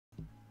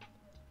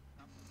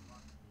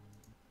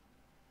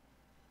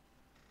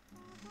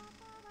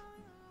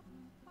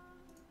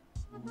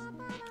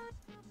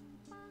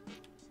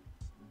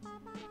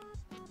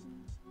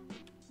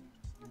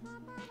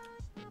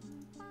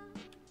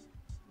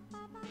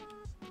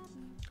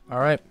All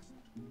right,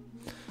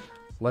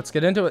 let's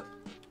get into it.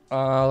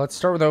 Let's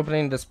start with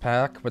opening this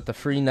pack with the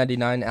free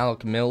 99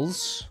 Alec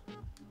Mills,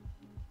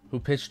 who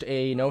pitched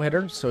a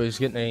no-hitter, so he's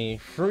getting a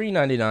free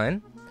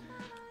 99.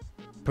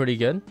 Pretty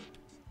good.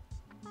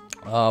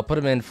 Put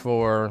him in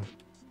for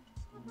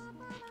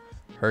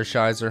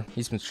Hershiser.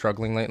 He's been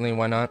struggling lately.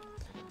 Why not?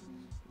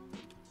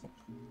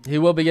 He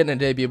will be getting a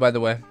debut, by the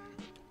way.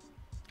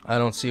 I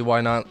don't see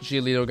why not.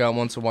 Giolito got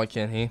one, so why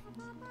can't he?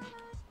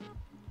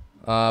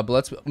 But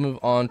let's move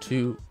on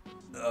to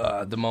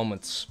the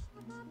moments.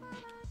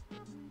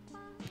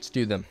 Let's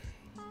do them.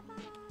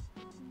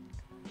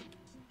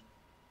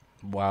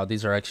 Wow,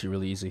 these are actually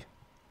really easy.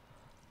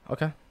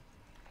 Okay.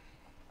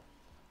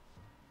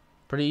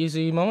 Pretty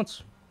easy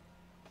moments.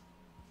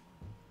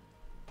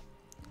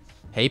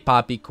 Hey,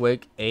 Poppy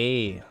Quick.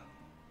 Hey.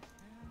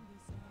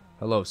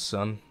 Hello,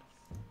 son.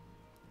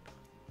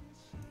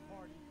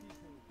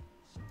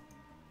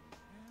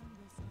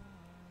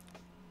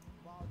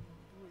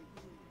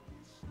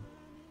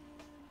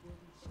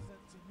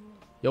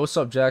 Yo, what's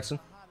up, Jackson?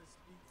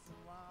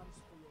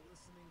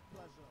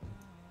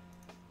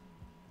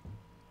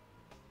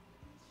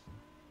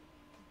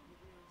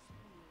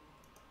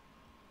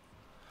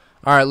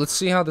 All right, let's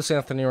see how this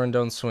Anthony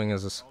Rendon swing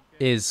is.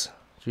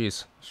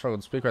 Jeez,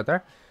 struggled to speak right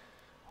there.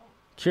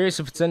 Curious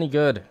if it's any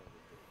good.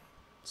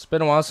 It's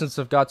been a while since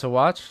I've got to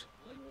watch.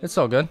 It's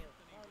all good.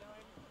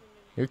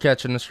 You're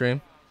catching the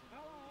stream.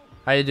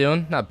 How you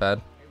doing? Not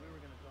bad.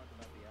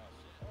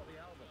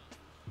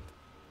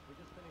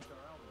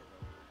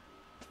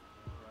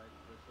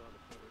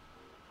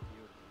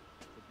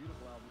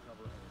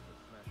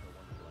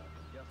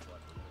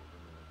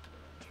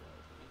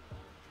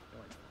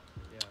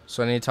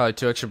 So I need to tally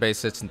 2 extra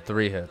base hits and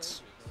 3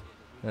 hits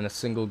in a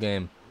single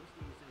game.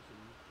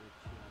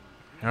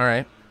 All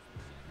right.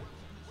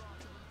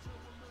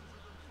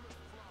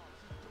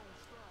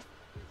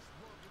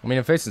 I mean,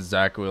 I'm facing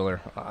Zach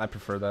Wheeler. I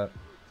prefer that.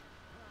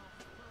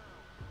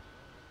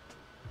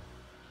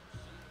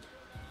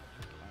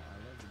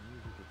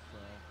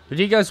 Who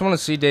do you guys want to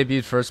see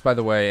debuted first, by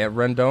the way? At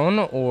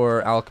Rendon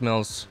or Alec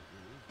Mills?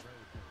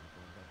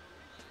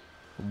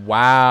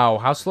 Wow.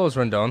 How slow is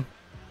Rendon?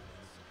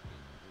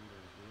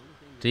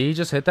 Did he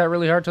just hit that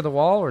really hard to the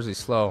wall, or is he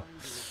slow?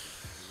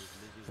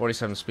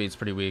 47 speed's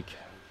pretty weak.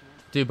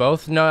 Do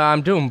both? No,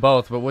 I'm doing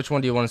both, but which one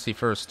do you want to see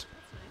first?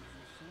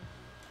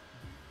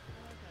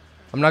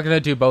 I'm not going to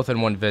do both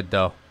in one vid,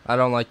 though. I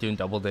don't like doing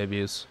double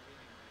debuts.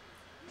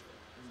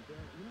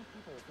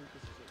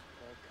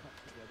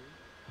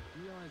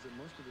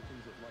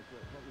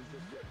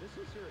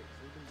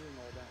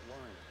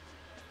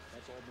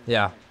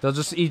 Yeah, they'll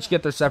just each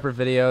get their separate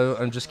video.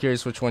 I'm just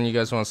curious which one you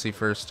guys want to see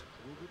first.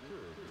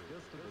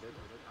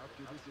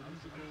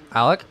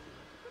 Alec?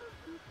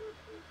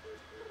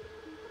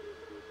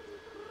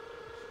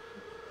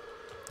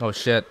 Oh,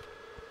 shit.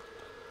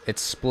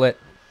 It's split.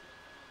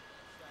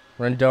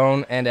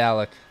 Rendon and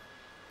Alec.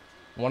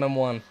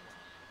 1-1.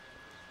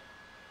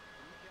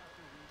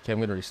 Okay, I'm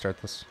going to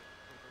restart this.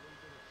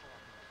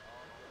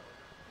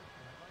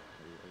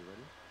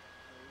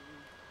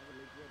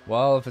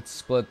 Well, if it's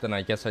split, then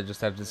I guess I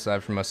just have to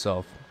decide for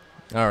myself.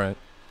 Alright.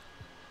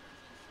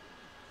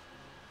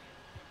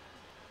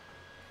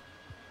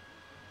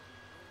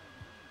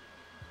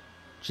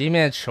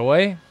 G-Man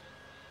Choi?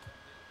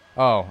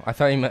 Oh, I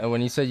thought you meant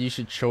when you said you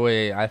should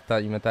Choi, I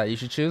thought you meant that you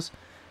should choose.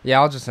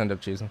 Yeah, I'll just end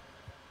up choosing.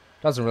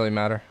 Doesn't really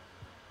matter.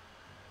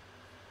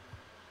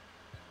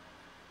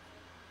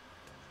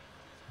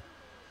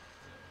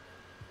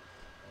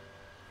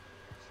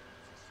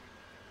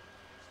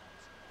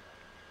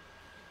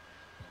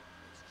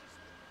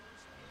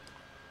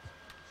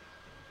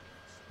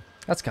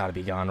 That's gotta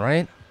be gone,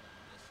 right?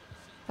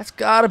 That's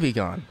gotta be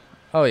gone.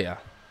 Oh, yeah.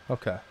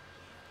 Okay.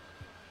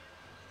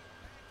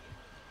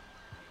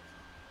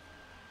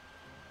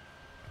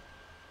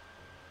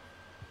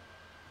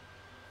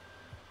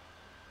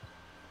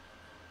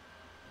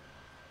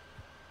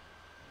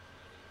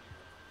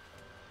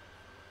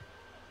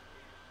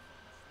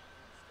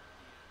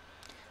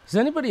 Is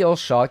anybody else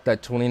shocked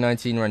that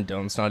 2019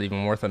 Rendon's not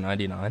even worth a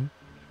 99?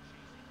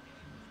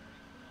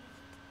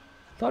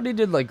 Thought he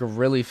did like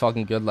really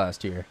fucking good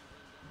last year.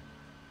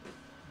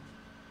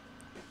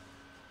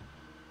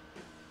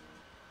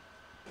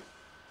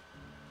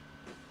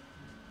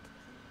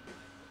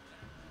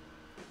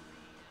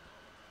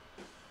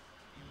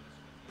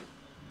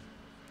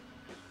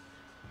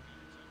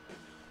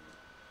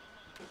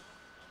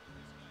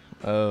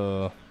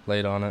 Oh,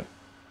 late on it.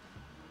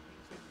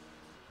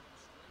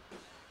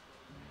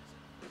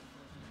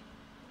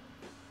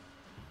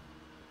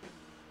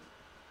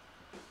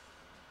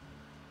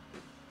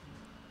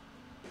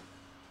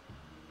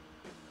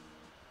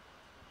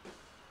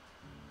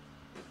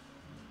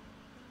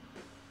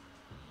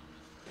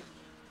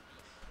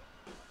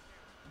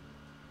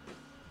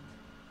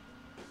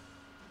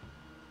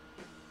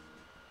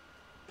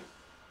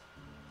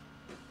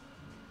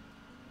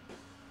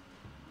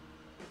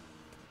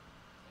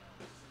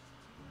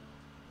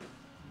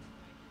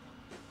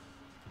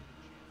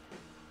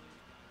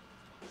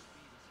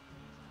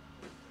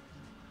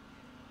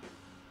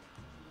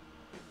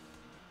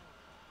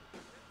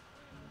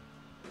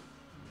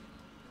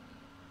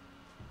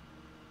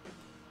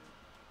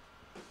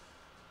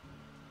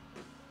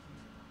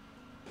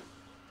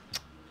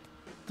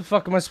 The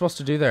fuck am I supposed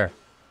to do there?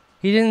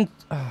 He didn't...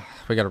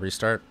 we gotta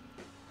restart.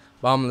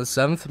 Bottom of the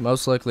 7th.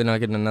 Most likely not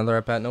getting another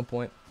at bat. No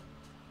point.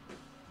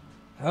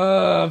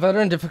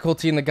 Veteran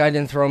difficulty, and the guy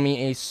didn't throw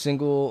me a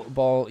single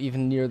ball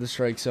even near the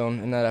strike zone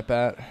in that at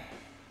bat.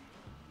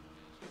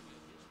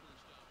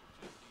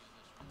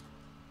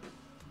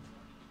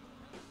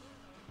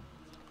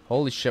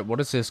 Holy shit, what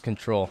is his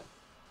control?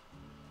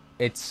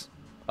 It's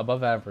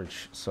above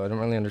average, so I don't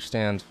really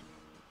understand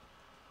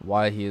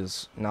why he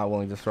is not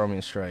willing to throw me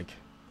a strike.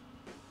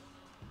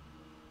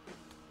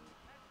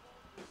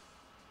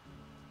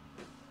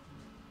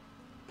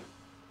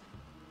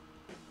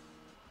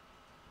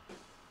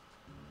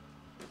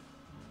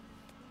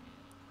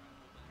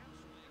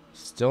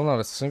 Still not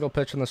a single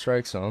pitch in the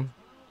strike zone.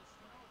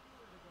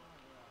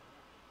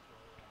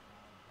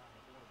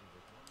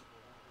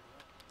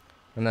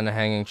 And then a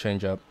hanging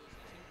changeup.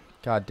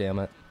 God damn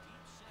it.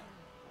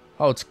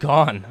 Oh, it's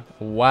gone.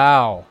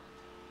 Wow.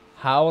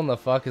 How in the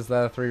fuck is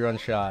that a 3-run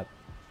shot?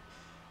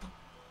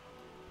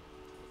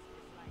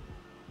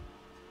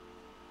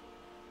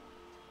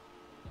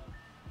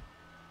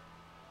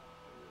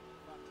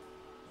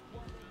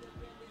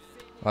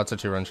 Oh, that's a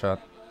 2-run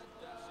shot.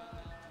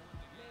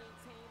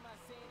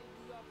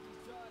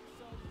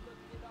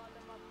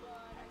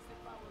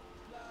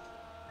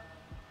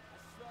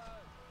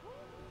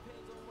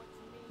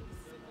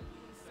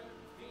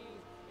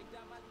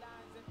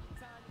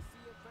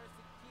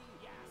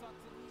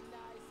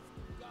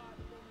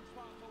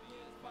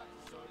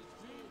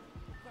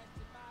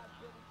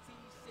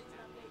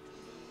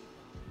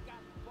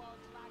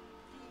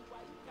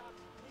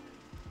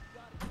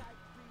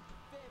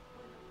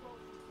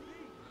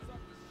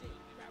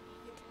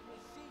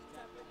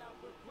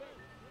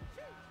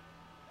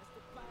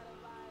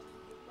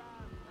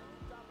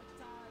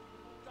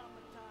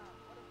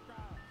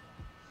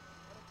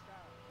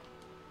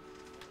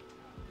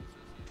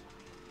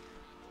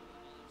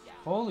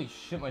 Holy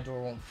shit, my door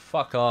won't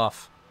fuck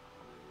off.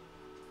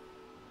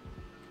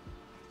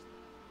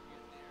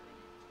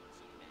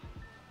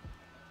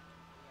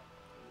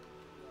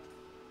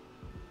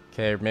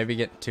 Okay, maybe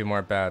get 2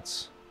 more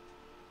bats.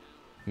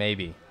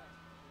 Maybe.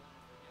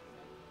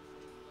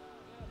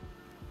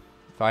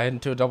 If I head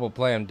into a double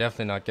play, I'm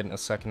definitely not getting a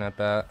second at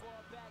bat.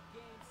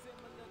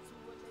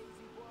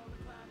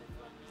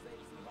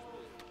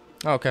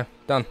 Okay,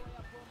 done.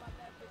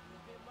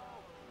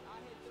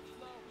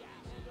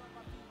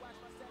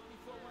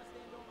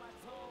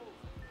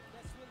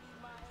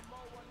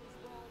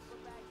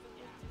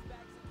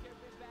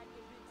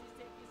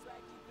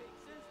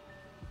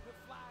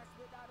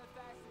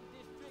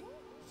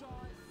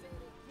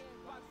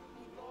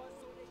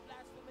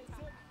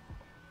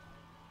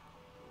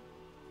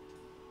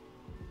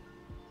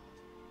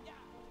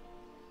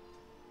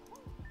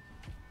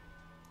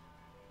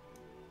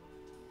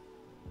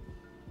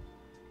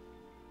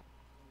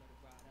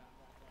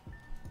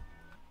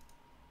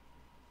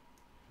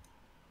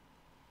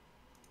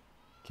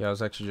 Okay, I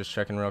was actually just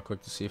checking real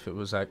quick to see if it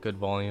was at good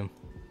volume.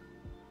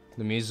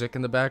 The music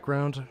in the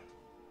background.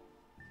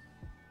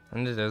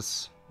 And it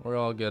is. We're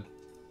all good.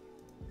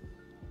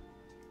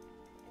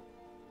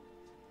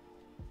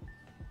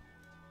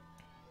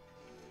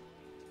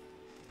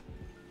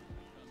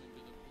 Coming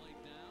to the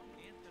plate now,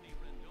 Anthony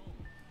Rendon,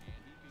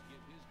 and he could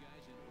give his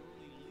guys an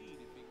early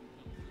lead if he can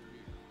come through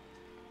here.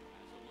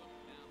 Has a look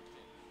now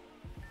pitch.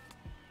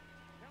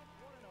 Count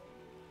 1-0.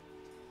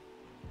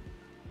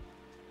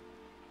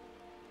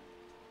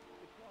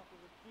 It's off of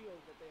the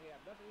skills that they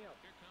have, nothing else.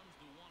 Here comes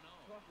the 1-0.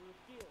 It's off of the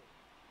skills.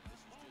 This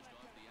is just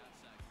off the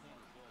outside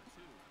corner, ball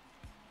 2.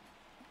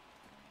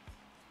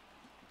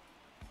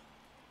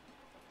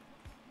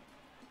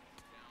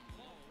 Down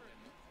low, and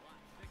the clock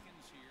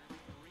thickens here,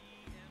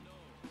 3-0.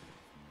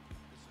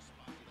 This is a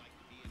spot you like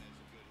to be in as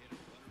a good hitter.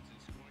 Runners in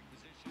scoring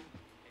position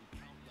and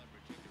count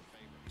leverage in your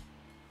favor.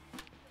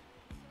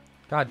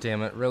 God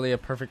damn it, really a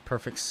perfect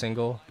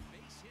single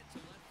Base hit to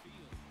left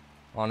field.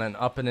 on an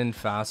up and in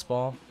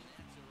fastball.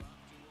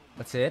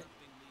 That's it?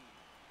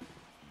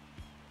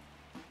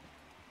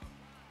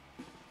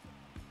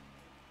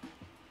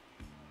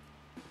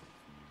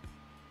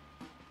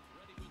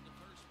 Ready with the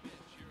first pitch.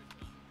 Here it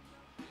comes.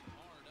 Hit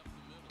hard up the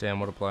middle. Damn,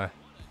 what a play.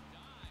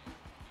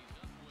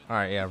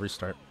 Alright, yeah,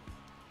 restart.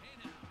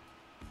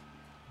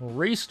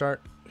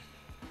 Restart.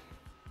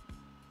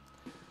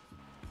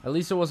 At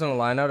least it wasn't a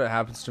lineout. It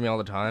happens to me all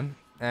the time.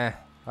 I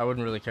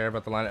wouldn't really care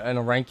about the lineout. In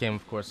a ranked game,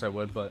 of course I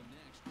would, but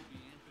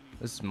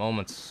this is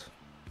moments.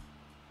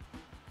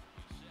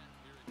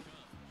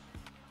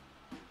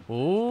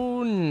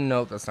 Oh,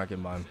 no, that's not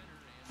getting by him.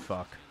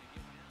 Fuck.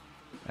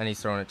 And he's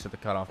throwing it to the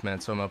cutoff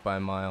man, so I'm up by a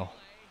mile.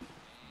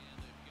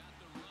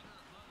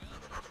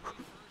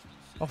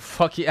 Oh,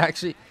 fuck, he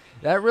actually...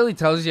 That really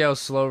tells you how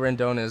slow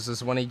Rendon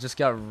is when he just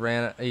got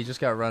run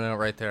out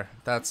right there.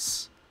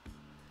 That's...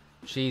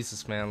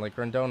 Jesus, man. Like,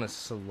 Rendon is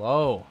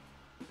slow.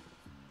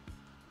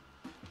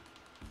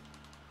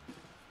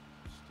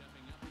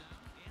 Stepping up now,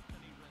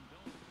 Anthony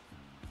Rendon.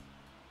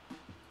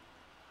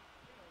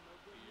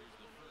 Here's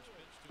the first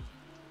pitch to him.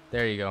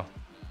 There you go.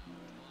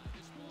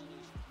 This ball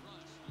is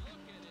crushed.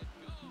 Look at it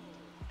go.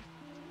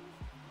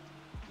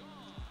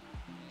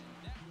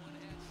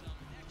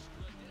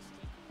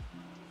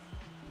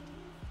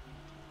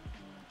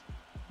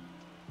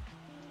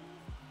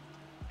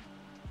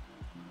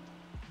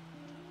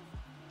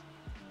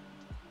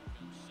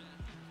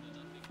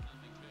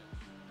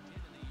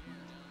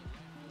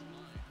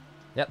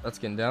 Yep, that's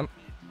getting down.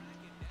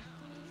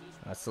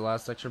 That's the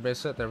last extra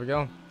base hit. There we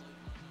go.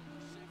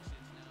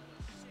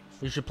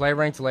 You should play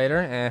ranked later.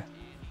 Eh.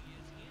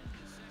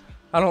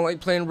 I don't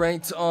like playing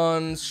ranked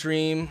on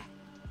stream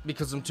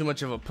because I'm too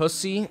much of a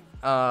pussy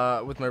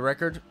with my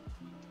record.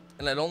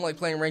 And I don't like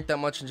playing ranked that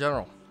much in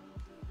general.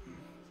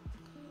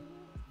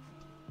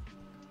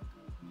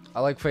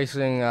 I like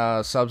facing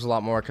subs a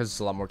lot more because it's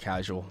a lot more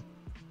casual.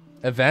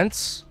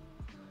 Events?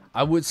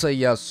 I would say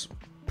yes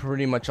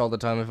pretty much all the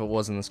time if it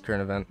wasn't this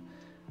current event.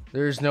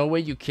 There's no way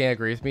you can't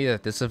agree with me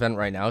that this event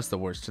right now is the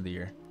worst of the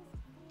year.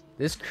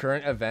 This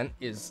current event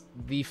is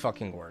the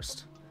fucking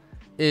worst.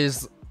 It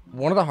is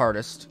one of the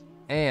hardest,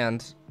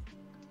 and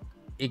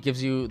it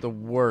gives you the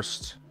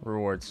worst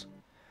rewards.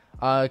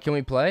 Can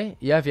we play?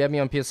 Yeah, if you have me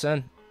on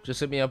PSN, just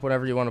hit me up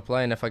whenever you want to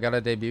play, and if I got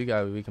a debut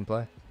guy, we can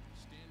play.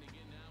 Standing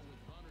in now with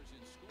runners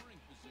in scoring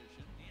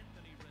position,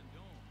 Anthony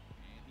Rendon,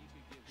 and he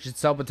could give You should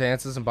sell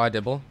Betances and buy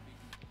Dibble.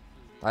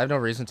 I have no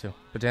reason to.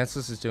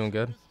 Betances is doing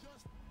good.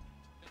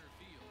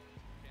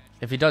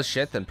 If he does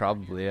shit, then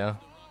probably, yeah.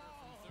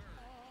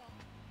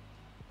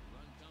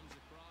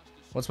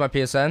 What's my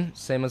PSN?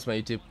 Same as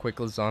my YouTube. Quick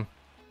on.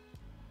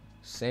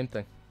 Same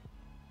thing.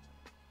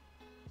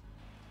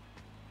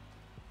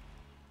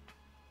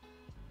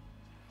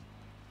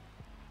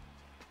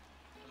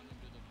 coming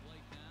to the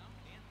plate now,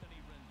 Anthony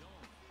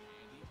Rendon,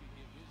 and he could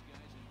give his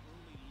guys an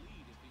early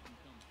lead if he can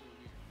come through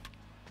here.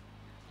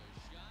 Here's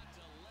a shot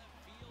to left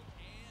field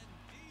and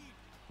deep.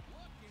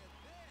 Look at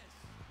this.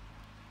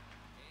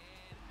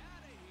 And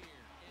out of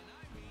here. And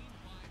I mean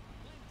by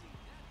plenty.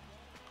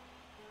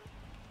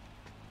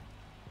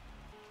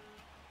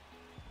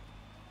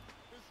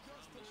 That ball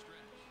down the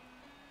stretch.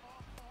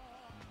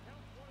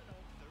 Count 1-0.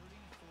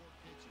 34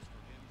 pitches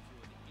for him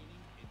through an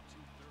inning and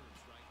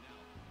 2/3 right now.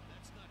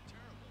 That's not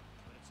terrible,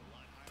 but it's a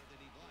lot higher than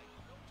he'd like.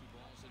 2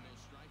 balls and no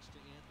strikes to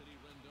Anthony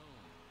Rendon.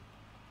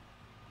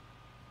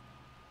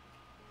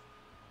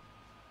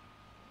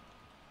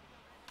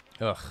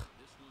 Ugh.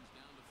 This one's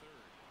down to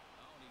third.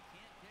 Oh, and he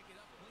can't pick it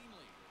up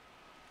cleanly.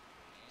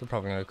 They're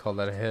probably going to call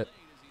that a hit. Late as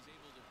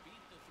he's able to beat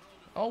the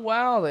throw to Oh,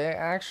 wow. They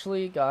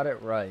actually got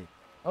it right.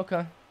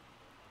 Okay.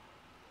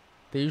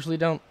 They usually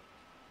don't.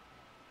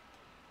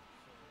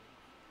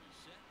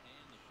 set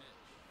and the pitch.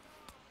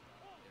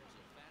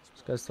 There's a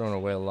fastball This guy's throwing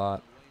away a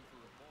lot. away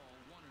for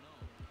a ball, 1-0.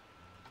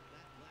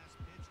 That last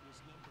pitch was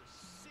number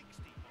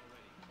 60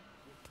 already.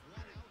 With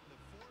one out in the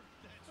fourth,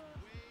 that's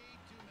way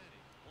too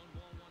many. 1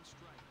 ball, 1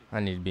 strike. I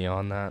need to be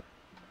on that.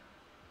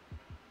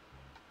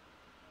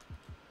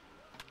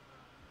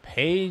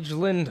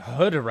 Pageland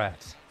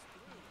Hoodrat.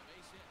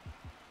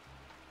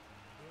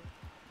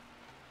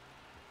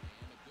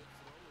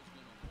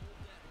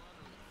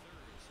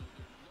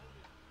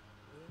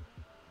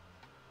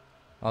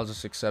 I'll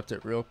just accept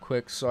it real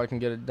quick so I can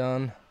get it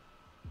done.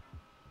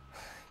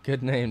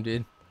 Good name,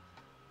 dude.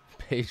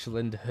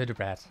 Pageland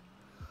Hoodrat.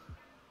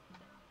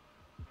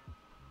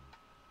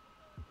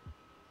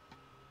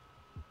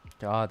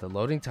 God, the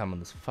loading time on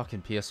this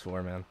fucking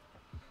PS4, man.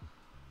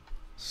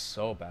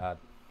 So bad.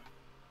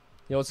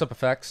 Yo, what's up,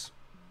 effects?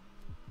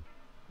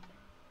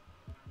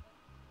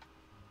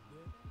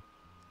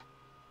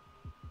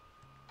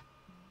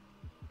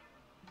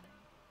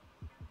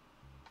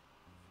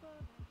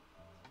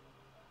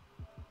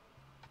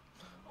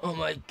 Oh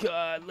my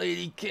god,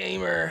 Lady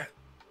Gamer.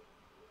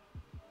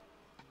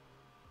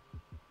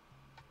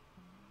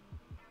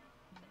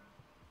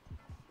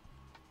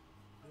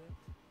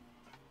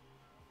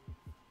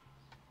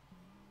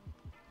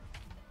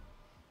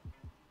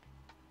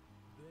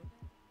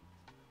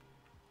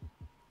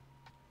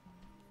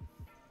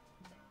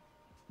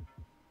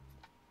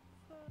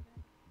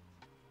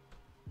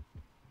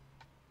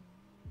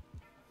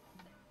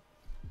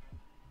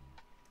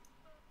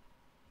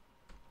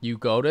 You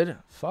goated?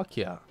 Fuck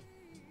yeah.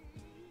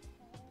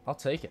 I'll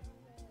take it.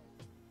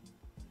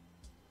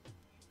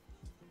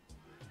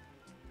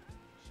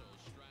 So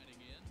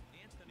striding in,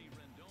 Anthony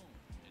Rendon,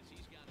 as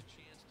he's got a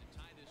chance to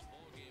tie this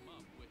ball game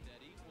up with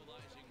that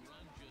equalizing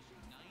run just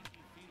 90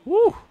 feet away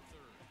Woo! from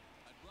third.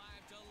 A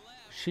drive to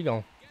left. She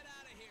gone. Get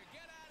out of here.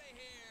 Get out of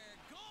here.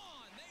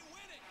 Gone. They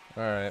win it.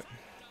 Alright. Santa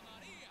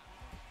Maria.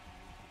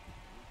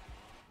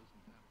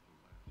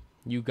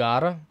 You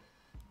gotta?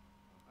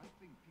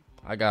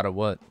 I gotta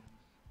what?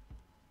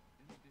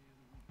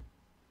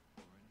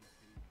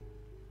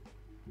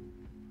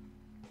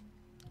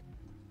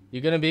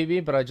 You're gonna beat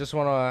me, but I just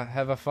want to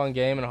have a fun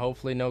game and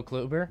hopefully no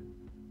Kluber.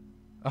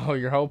 Oh,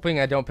 you're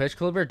hoping I don't pitch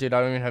Kluber? Dude, I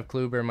don't even have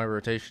Kluber in my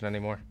rotation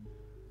anymore.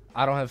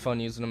 I don't have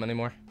fun using him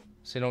anymore.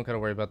 So you don't gotta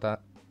worry about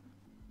that.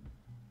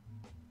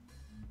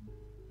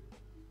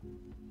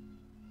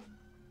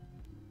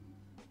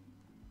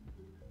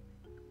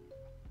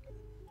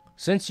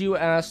 Since you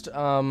asked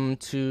for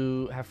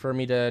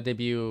me to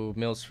debut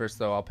Mills first,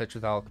 though, I'll pitch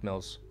with ALEC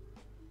Mills.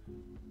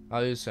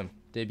 I'll use him.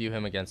 Debut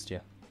him against you.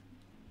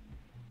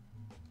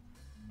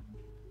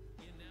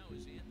 In now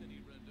is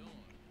Anthony Rendon.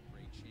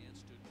 Great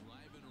chance to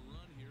drive in a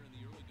run here in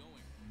the early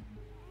going.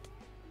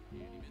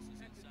 And he misses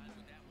inside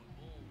with that one.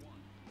 Ball 1.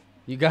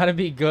 You gotta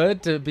be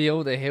good to be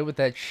able to hit with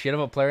that shit of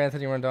a player,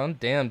 Anthony Rendon.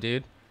 Damn,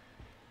 dude.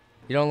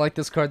 You don't like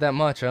this card that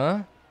much,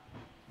 huh?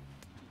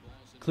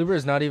 Kluber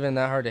is not even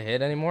that hard to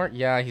hit anymore?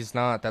 Yeah, he's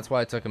not. That's why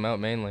I took him out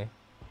mainly.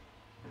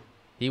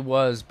 He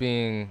was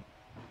being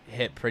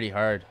hit pretty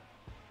hard.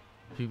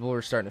 People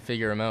were starting to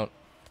figure him out.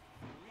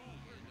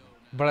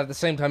 But at the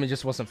same time, it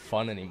just wasn't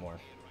fun anymore.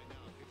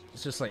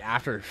 It's just like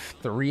after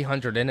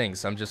 300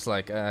 innings, I'm just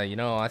like, you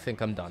know, I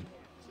think I'm done.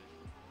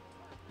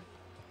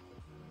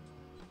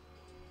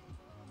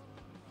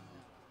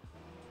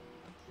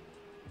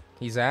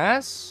 He's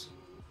ass?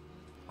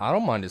 I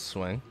don't mind his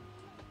swing.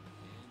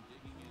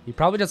 He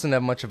probably doesn't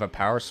have much of a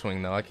power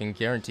swing, though. I can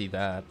guarantee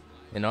that.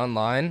 And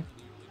online,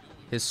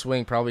 his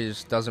swing probably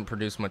just doesn't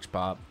produce much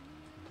pop.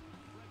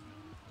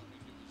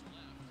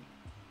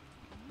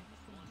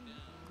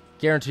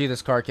 Guarantee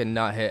this car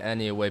cannot hit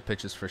any away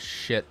pitches for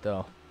shit,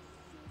 though.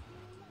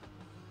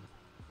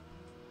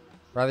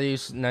 Rather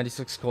use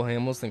 96 Cole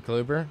Hamels than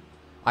Kluber.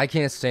 I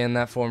can't stand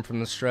that form from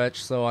the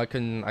stretch, so I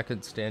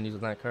couldn't stand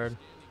using that card.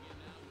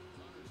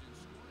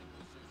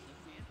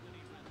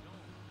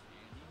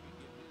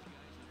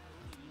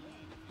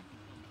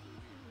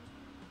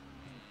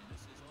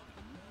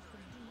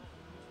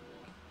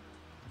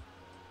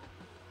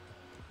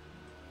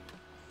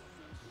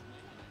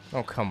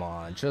 Oh, come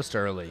on. Just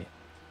early.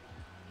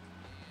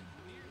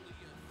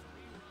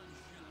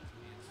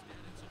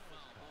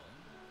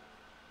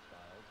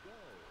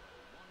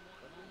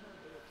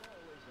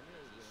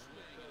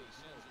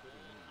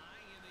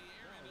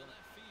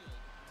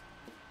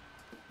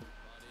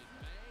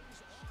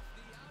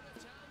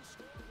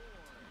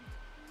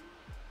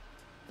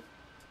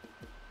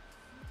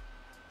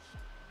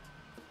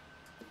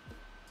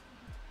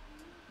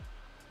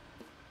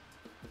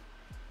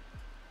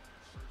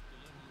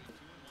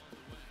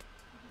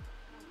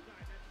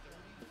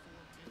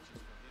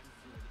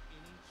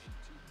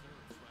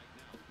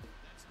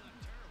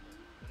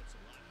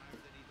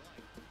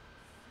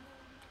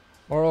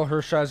 Oral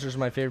Hershiser is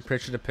my favorite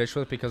pitcher to pitch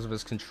with because of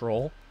his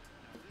control.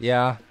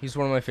 Yeah, he's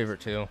one of my favorite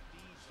too.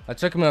 I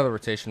took him out of the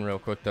rotation real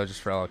quick though, just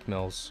for ALEC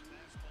Mills.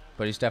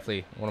 But he's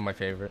definitely one of my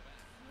favorite.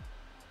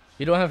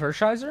 You don't have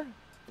Hershiser?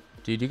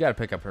 Dude, you gotta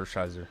pick up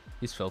Hershiser.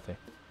 He's filthy.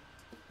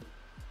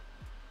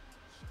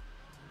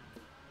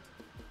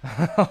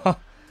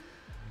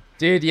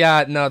 Dude,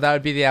 yeah, no, that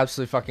would be the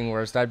absolute fucking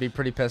worst. I'd be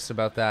pretty pissed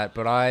about that.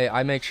 But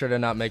I make sure to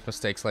not make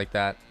mistakes like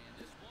that.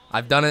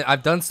 I've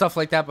done stuff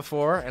like that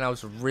before, and I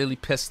was really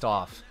pissed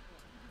off.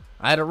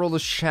 I had to roll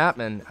this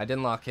Chapman. I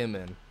didn't lock him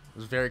in. I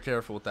was very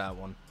careful with that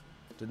one.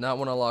 Did not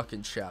want to lock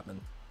in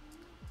Chapman.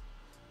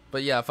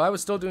 But yeah, if I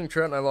was still doing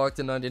Trent and I locked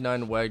in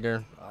 99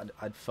 Wagner,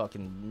 I'd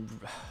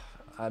fucking...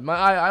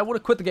 I would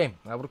have quit the game.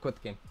 I would have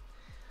quit the game.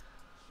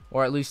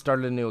 Or at least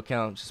started a new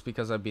account, just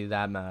because I'd be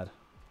that mad.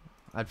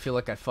 I'd feel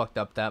like I fucked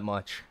up that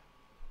much.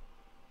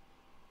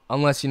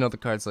 Unless, you know, the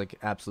card's, like,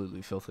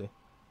 absolutely filthy.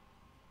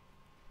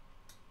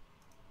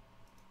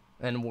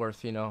 And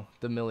worth, you know,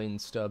 the million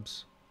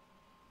stubs.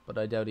 But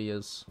I doubt he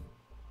is.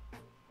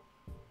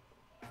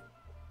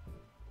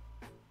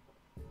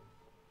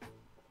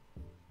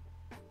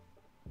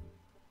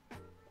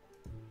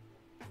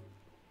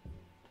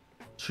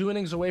 Two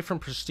innings away from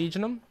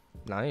prestiging him?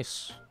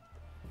 Nice.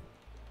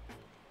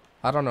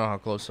 I don't know how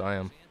close I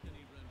am.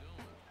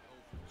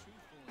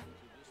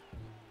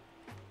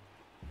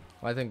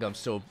 I think I'm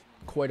still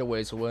quite a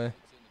ways away.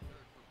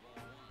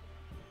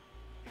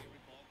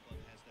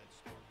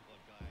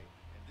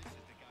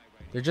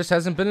 There just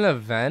hasn't been an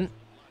event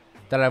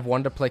that I've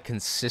wanted to play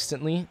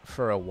consistently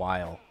for a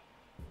while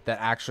that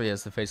actually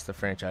has the face of the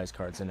franchise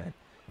cards in it.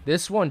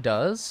 This one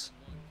does,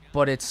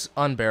 but it's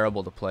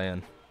unbearable to play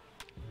in.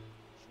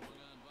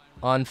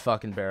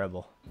 Unfucking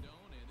bearable.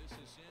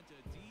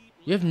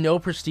 You have no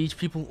prestige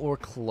people or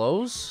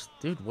close?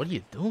 Dude, what are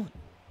you doing?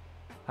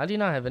 How do you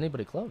not have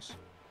anybody close?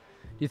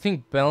 Do you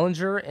think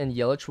Bellinger and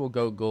Yelich will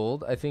go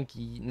gold? I think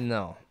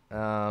no.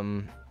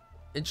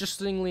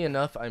 Interestingly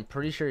enough, I'm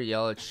pretty sure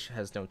Yelich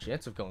has no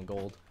chance of going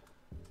gold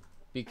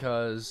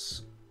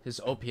because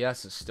his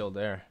OPS is still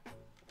there.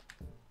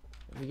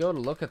 If we go to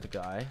look at the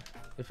guy,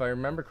 if I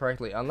remember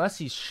correctly, unless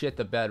he's shit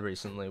the bed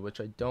recently, which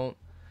I don't.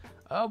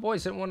 Oh boy,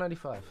 he's hitting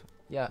 195.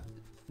 Yeah,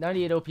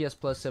 98 OPS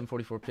plus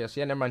 744 PS.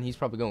 Yeah, never mind. He's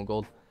probably going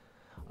gold.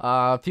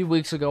 A few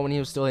weeks ago when he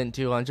was still hitting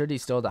 200, he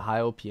still had a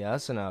high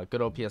OPS and a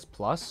good OPS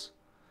plus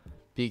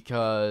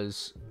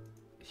because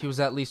he was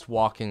at least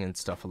walking and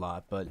stuff a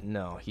lot. But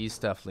no, he's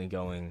definitely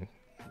going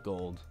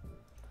gold.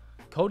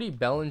 Cody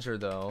Bellinger,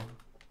 though,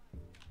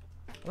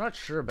 I'm not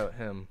sure about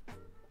him.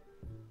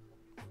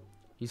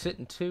 He's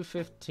hitting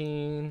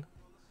 215,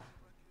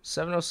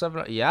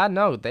 707. Yeah,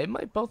 no, they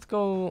might both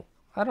go.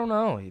 I don't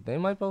know. They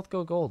might both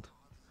go gold.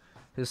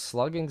 His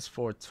slugging's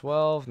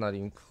 412, not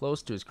even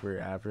close to his career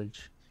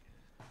average.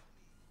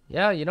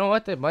 Yeah, you know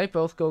what? They might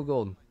both go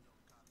gold.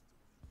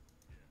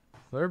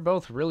 They're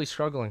both really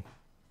struggling.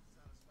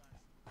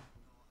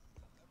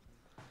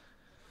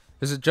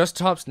 Is it just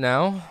tops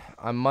now?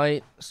 I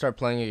might start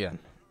playing again.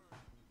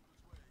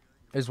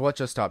 Is what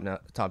just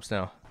tops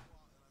now?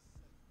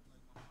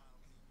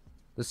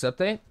 This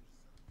update?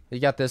 You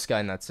got this guy,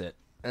 and that's it.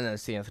 And then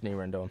it's the Anthony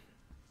Rendon.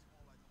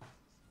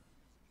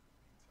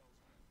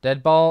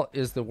 Dead Ball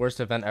is the worst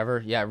event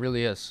ever. Yeah, it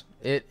really is.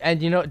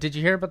 And you know, did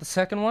you hear about the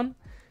second one?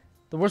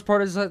 The worst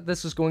part is that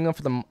this is going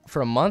on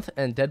for a month,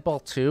 and Dead Ball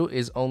 2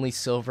 is only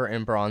silver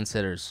and bronze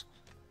hitters.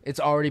 It's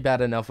already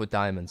bad enough with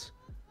diamonds.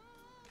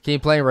 Can you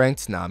play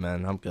ranked? Nah,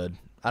 man, I'm good.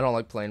 I don't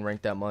like playing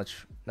ranked that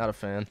much. Not a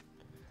fan.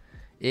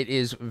 It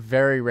is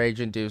very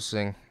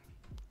rage-inducing,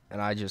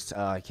 and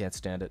I can't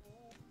stand it.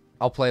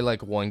 I'll play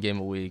like one game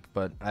a week,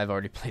 but I've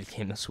already played a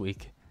game this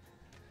week.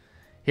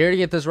 Here to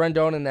get this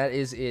Rendon, and that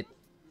is it.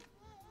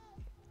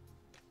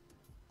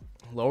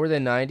 Lower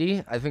than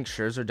 90? I think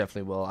Scherzer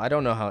definitely will. I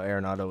don't know how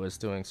Arenado is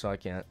doing, so I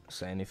can't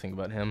say anything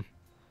about him.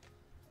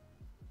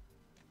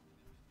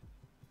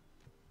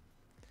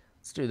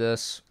 Let's do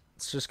this.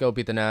 Let's just go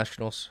beat the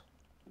Nationals.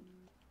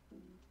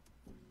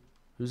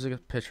 Who's a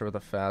pitcher with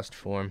a fast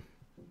form?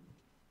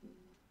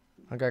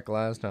 I got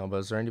Glass now, but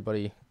is there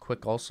anybody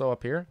quick also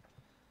up here?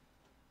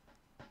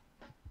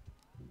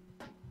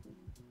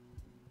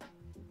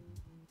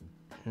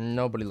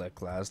 Nobody like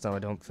Glass now, I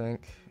don't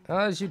think.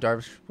 It's you,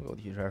 Darvish. We'll go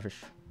with you, Darvish.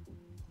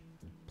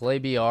 Play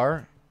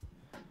BR.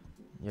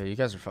 Yeah, you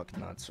guys are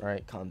fucking nuts.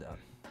 Alright, calm down.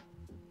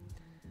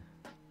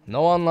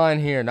 No online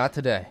here, not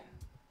today.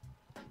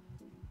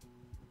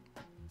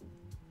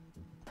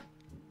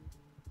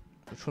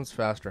 Which one's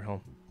faster,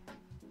 home?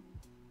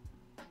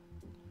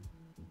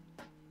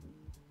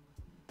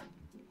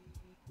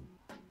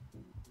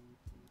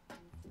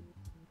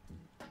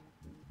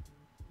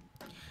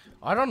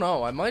 I don't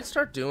know. I might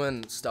start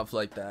doing stuff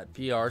like that.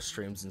 PR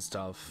streams and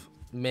stuff.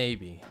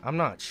 Maybe. I'm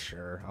not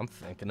sure. I'm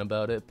thinking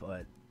about it,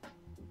 but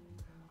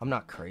I'm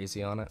not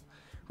crazy on it.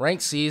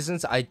 Ranked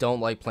seasons, I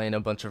don't like playing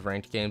a bunch of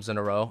ranked games in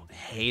a row.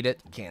 Hate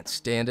it. Can't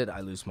stand it. I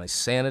lose my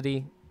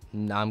sanity.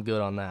 I'm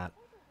good on that.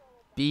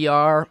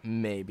 BR,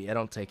 maybe. I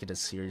don't take it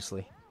as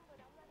seriously.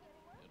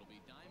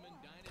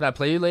 Can I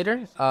play you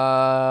later?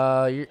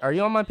 Are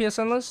you on my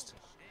PSN list?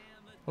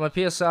 On my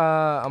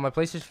on my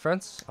PlayStation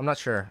Friends? I'm not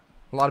sure.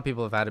 A lot of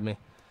people have added me.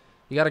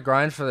 You got to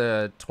grind for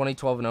the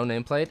 2012 no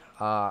nameplate.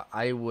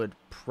 I would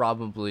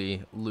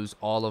probably lose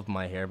all of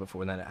my hair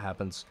before that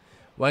happens.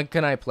 When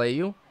can I play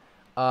you?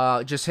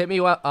 Just hit me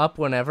up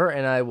whenever,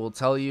 and I will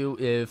tell you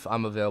if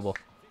I'm available.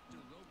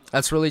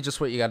 That's really just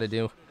what you got to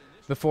do.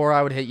 Before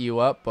I would hit you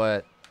up,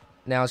 but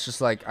now it's just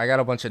like I got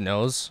a bunch of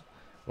no's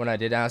when I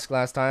did ask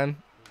last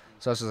time.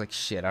 So I was just like,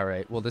 shit, all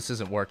right. Well, this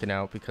isn't working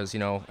out because, you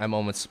know, at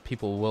moments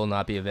people will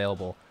not be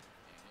available.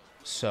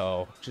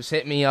 So just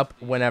hit me up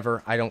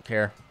whenever. I don't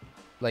care.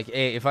 Like,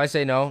 hey, if I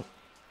say no,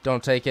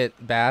 don't take it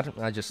bad.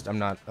 I'm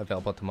not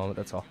available at the moment.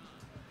 That's all.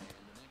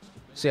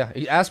 So yeah,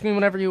 you ask me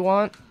whenever you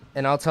want,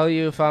 and I'll tell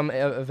you if I'm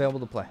available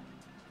to play.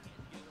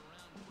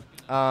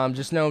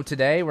 Just know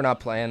today we're not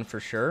playing for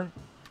sure.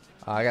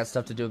 I got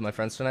stuff to do with my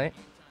friends tonight.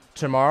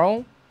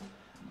 Tomorrow,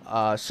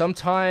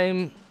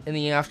 sometime in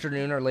the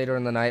afternoon or later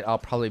in the night, I'll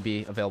probably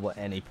be available at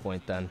any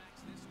point then.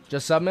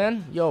 Just sub,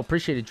 man. Yo,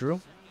 appreciate it,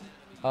 Drew.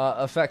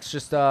 Effects,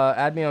 just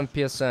add me on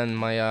PSN.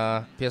 My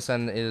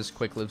PSN is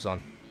Quick Lives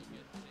On.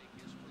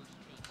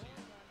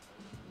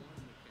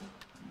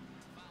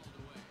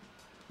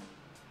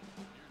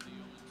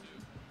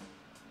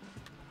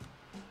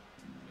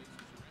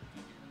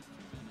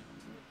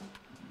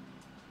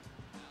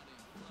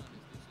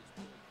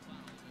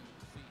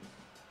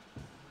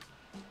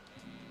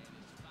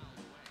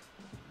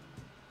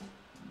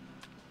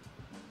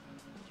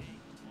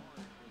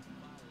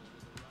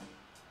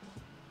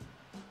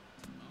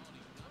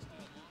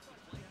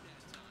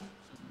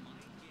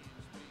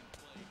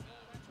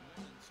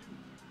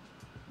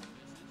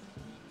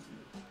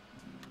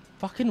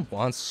 Fucking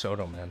Juan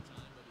Soto, man.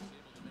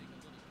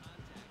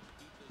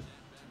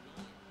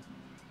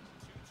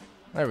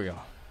 There we go.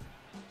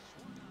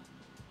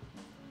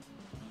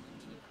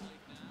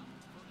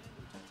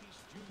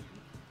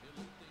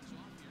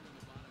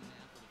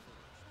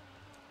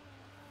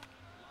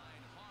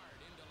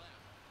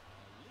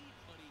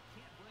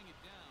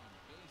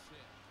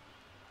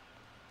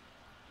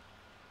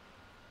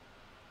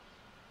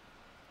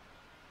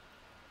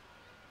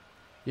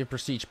 You have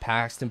Prestige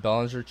Paxton,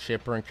 Bellinger,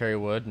 Chipper, and Kerry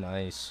Wood.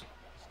 Nice.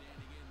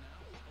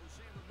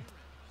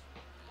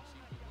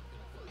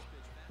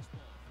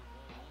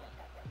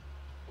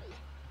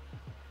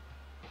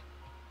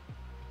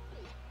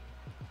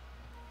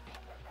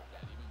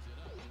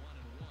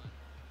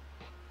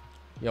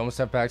 You almost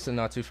have Paxton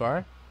not too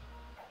far?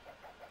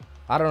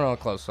 I don't know how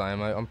close I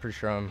am. I'm pretty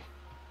sure I'm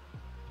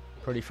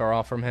pretty far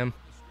off from him.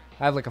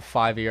 I have like a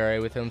 5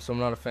 ERA with him, so I'm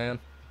not a fan.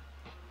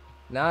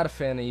 Not a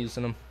fan of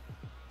using him.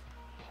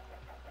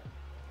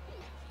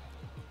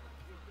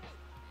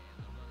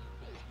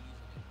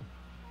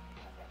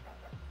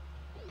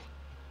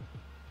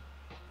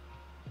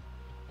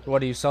 What,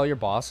 do you sell your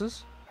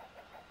bosses?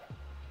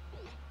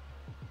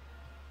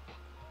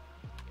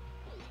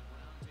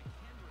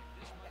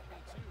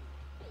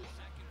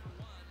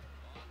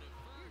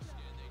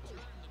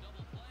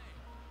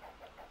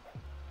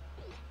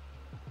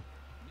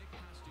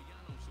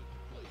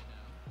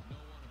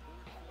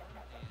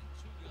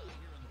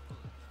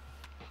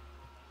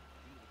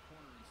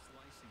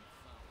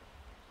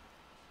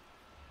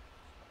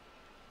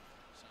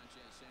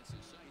 sets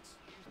his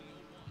sights. Here's the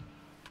 0-1.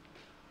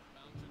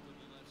 Bouncer to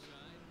the left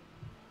side.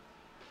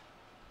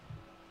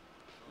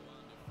 Throw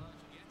on to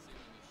first. Gets him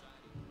in the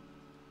siding. So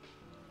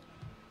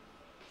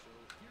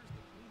here's the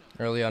cleanup.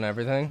 Early on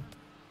everything.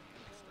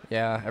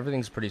 Yeah,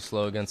 everything's pretty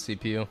slow against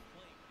CPU.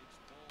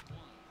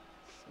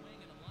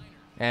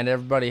 And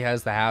everybody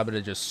has the habit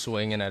of just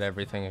swinging at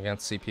everything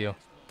against CPU.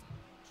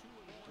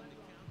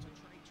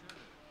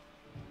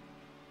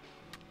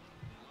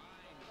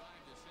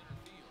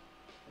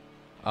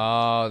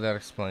 Oh, that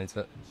explains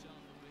it.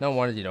 No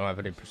wonder you don't have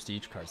any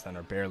prestige cards then,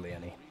 or barely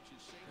any.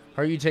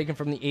 How are you taking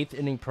from the 8th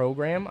inning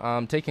program?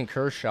 I'm taking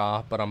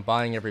Kershaw, but I'm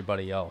buying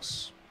everybody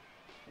else.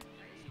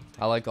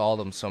 I like all of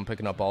them, so I'm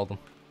picking up all of them.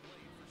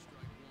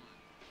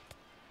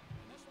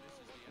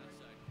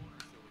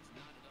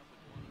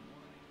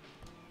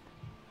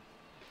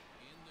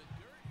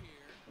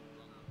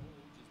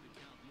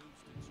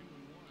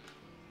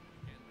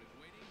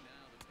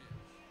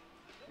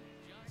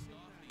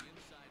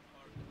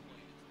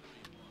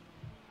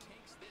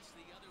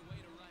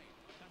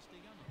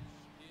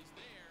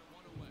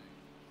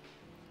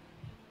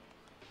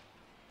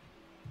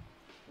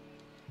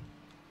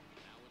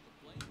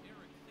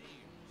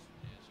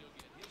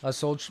 I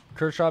sold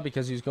Kershaw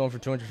because he was going for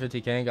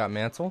 250K and got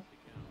Mantle.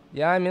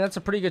 Yeah, I mean, that's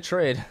a pretty good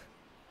trade.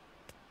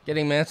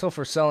 Getting Mantle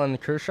for selling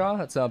Kershaw,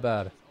 that's not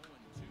bad.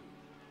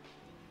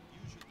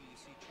 Usually you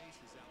see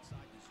chases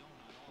outside the zone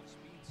on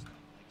off-speed stuff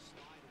like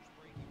sliders,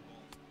 breaking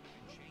balls,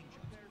 and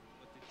changeups.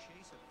 But to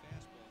chase a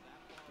fastball that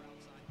far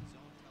outside the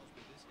zone tells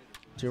me this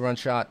hitter. 2-run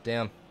shot,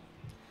 damn.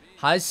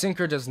 High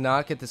sinker does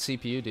not get the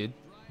CPU, dude.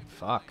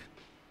 Fuck.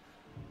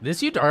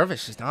 This Yu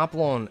Darvish is not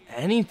blowing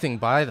anything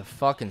by the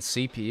fucking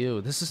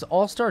CPU. This is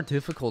all-star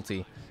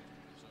difficulty.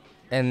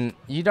 And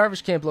Yu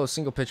Darvish can't blow a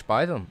single pitch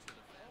by them.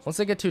 Once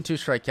they get to a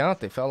 2-strike count,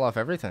 they fell off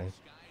everything.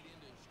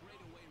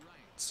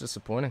 It's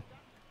disappointing.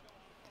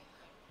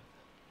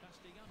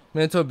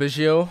 Manto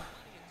Biggio.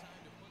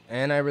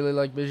 And I really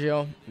like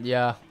Biggio.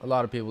 Yeah, a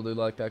lot of people do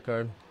like that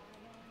card.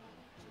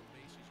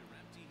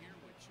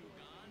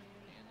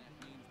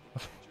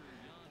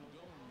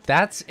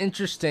 That's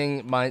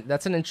interesting.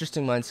 That's an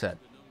interesting mindset.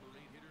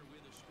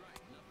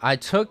 I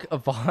took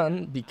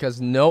Avon because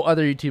no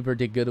other YouTuber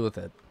did good with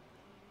it.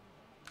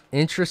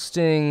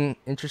 Interesting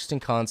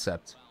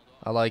concept.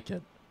 I like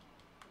it.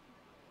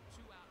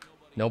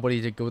 Nobody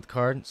did good with the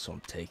card, so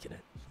I'm taking it.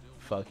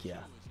 Fuck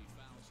yeah.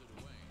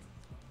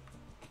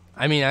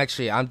 I mean,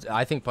 actually,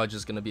 I think Pudge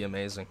is gonna be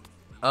amazing.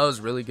 I was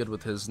really good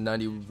with his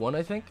 91,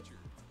 I think.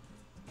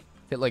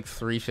 Hit like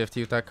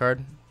 350 with that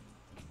card.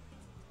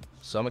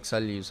 So I'm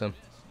excited to use him.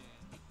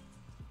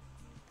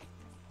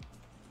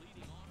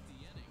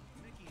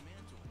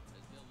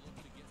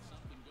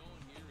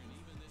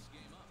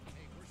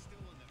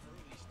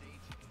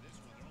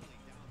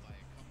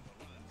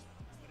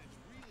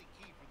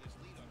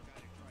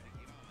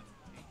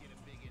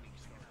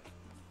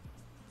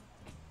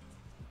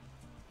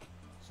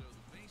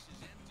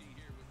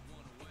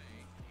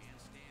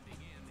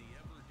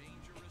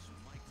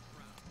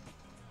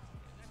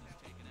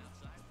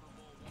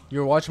 You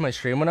were watching my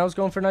stream when I was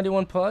going for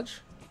 91 Pudge?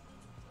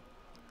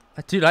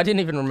 Dude, I didn't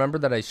even remember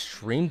that I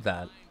streamed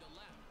that.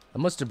 That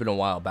must have been a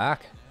while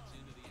back.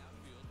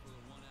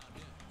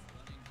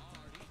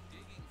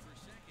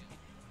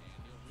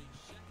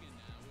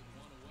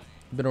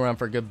 Been around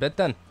for a good bit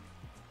then.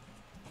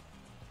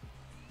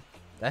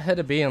 That had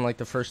to be in like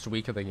the first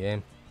week of the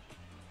game.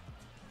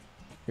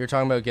 You were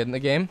talking about getting the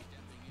game?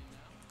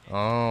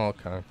 Oh,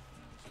 okay.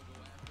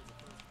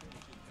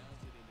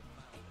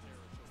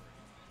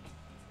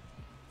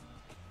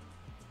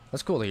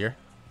 That's cool to hear.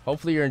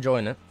 Hopefully you're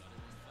enjoying it.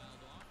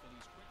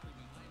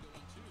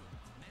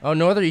 Oh,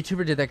 no other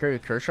YouTuber did that great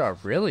with Kershaw.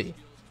 Really?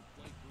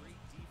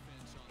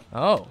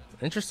 Oh,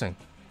 interesting.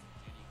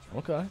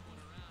 Okay.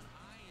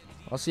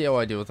 I'll see how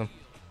I do with him.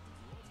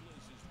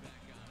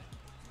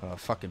 Oh,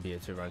 fucking be a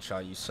 2-run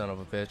shot, you son of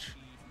a bitch.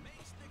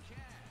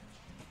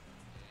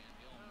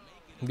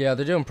 Yeah,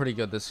 they're doing pretty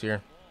good this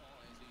year.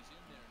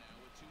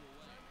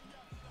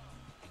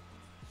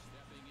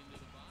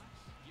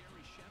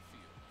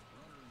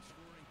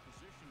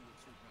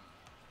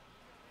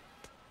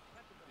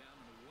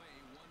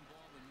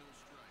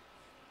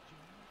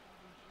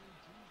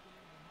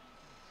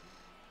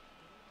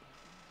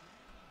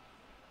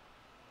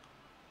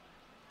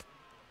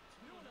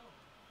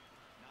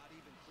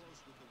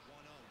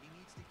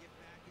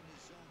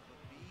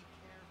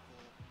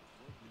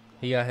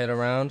 He got hit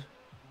around.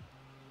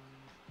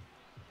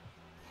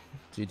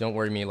 Dude, don't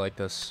worry me like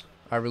this.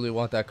 I really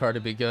want that card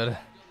to be good.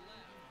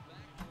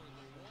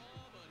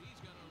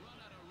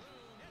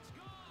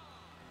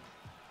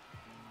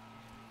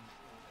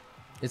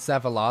 It's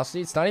that velocity.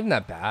 It's not even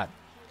that bad.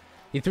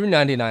 He threw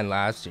 99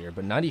 last year,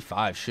 but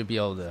 95 should be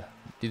able to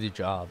do the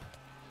job.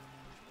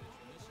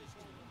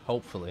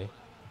 Hopefully.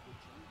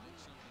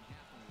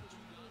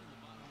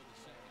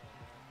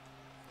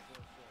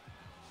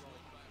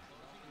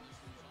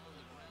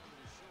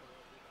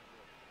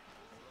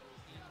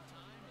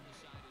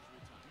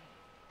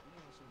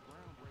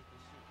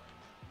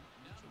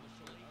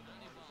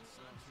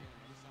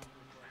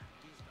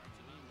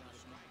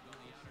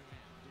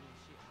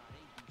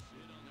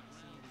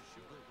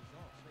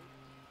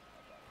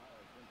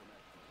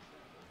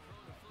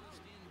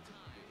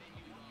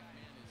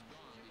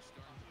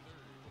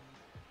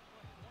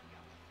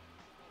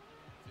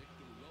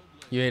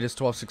 You hate his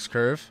 12-6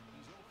 curve?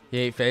 You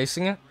hate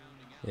facing it?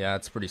 Yeah,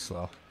 it's pretty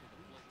slow.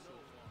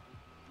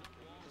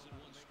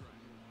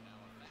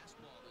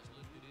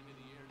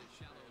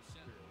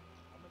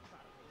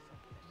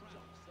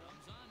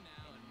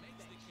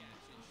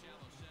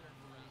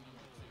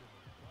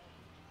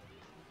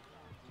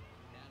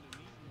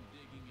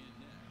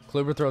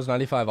 Kluber throws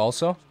 95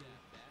 also?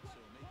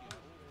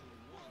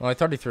 Well, I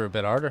thought he threw a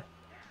bit harder.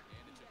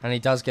 And he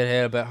does get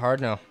hit a bit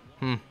hard now.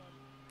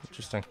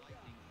 Interesting.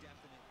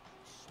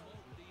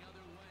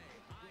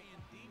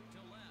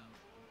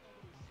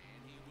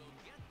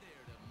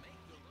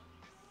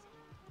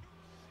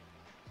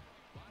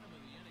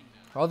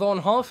 Although in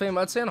Hall of Fame,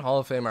 I'd say in Hall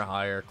of Fame or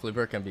higher,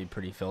 Kluber can be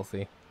pretty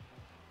filthy.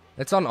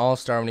 It's on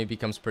All-Star when he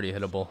becomes pretty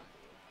hittable.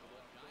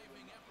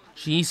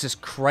 Jesus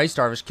Christ,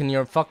 Arvish, can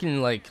you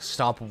fucking, like,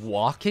 stop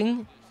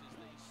walking?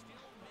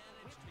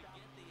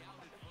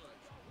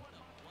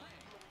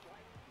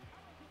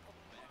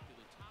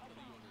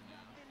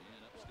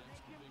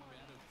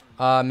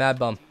 Mad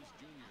Bum.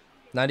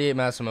 98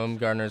 Maximum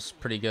Gardner's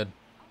pretty good.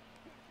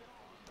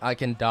 I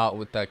can dot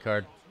with that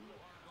card.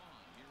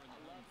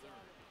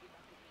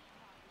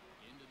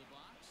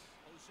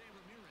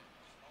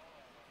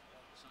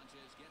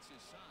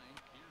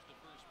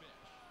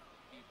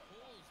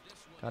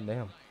 God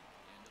damn.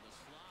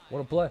 What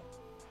a play.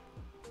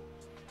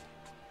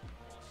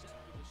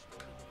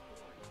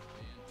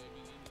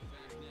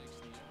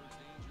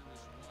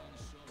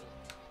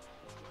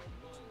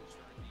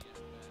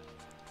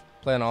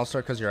 Play an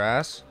all-star because your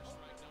ass?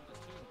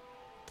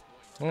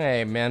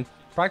 Hey, man.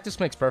 Practice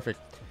makes perfect.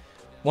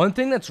 One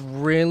thing that's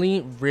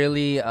really,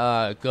 really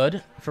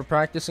good for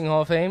practicing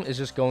Hall of Fame is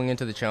just going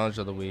into the challenge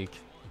of the week.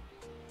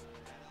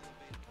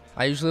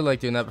 I usually like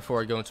doing that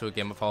before I go into a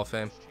game of Hall of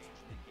Fame.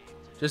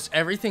 Just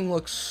everything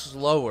looks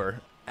slower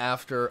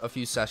after a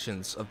few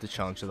sessions of the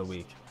challenge of the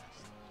week.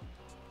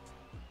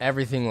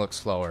 Everything looks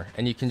slower,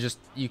 and you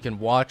can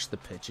watch the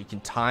pitch, you can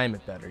time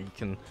it better, you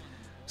can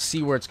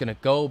see where it's gonna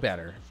go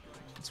better.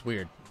 It's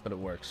weird, but it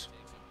works.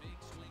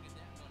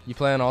 You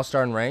play on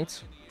All-Star and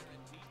Ranked?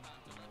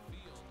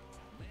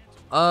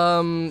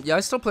 Yeah, I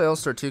still play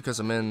All-Star too because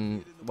I'm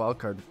in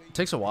Wildcard. It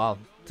takes a while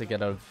to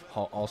get out of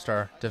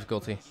All-Star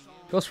difficulty.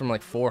 It goes from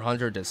like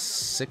 400 to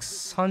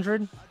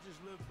 600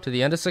 to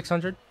the end of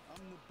 600.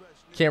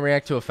 Can't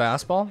react to a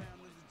fastball?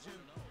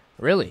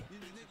 Really?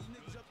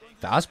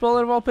 Fastball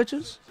out of all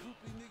pitches?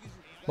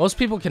 Most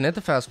people can hit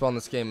the fastball in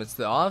this game. It's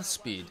the off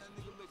speed.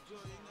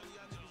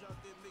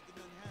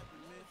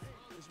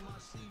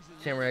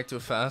 Can't react to a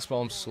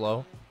fastball. I'm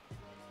slow.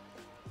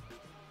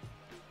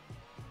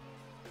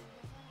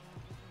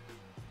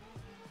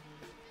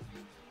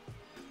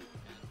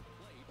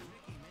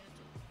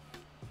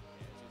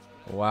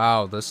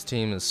 Wow, this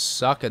team is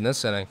sucking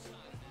this inning.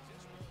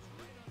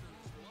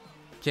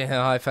 Can't hit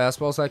high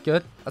fastballs that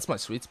good? That's my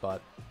sweet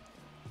spot.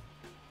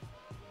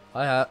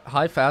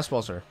 High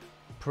fastballs are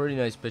pretty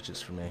nice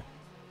pitches for me.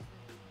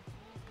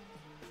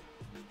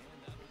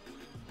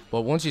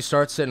 But once you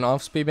start sitting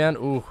off speed, man,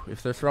 ooh,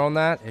 if they're throwing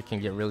that, it can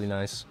get really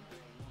nice.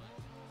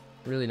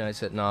 Really nice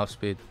hitting off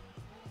speed.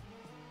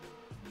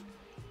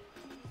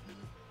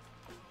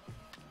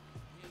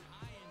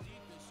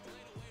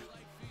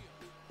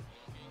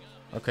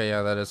 Okay,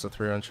 yeah, that is a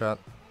 3-run shot.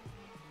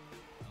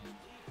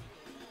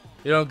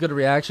 You know, good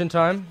reaction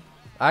time?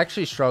 I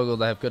actually struggle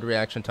to have good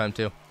reaction time,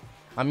 too.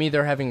 I'm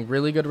either having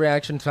really good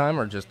reaction time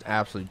or just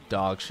absolute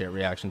dog shit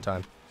reaction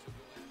time.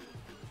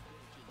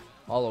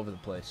 All over the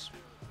place.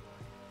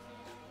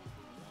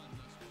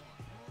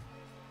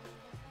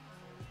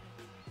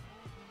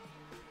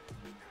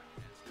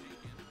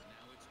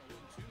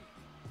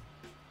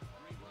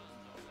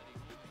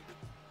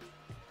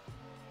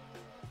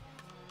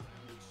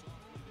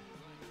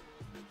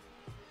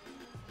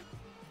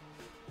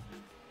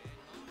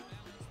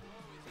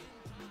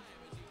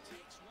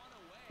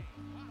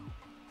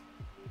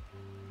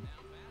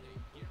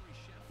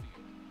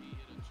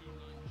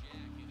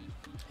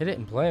 Hit it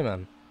and play,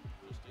 man.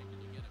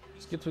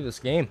 Let's get through this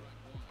game.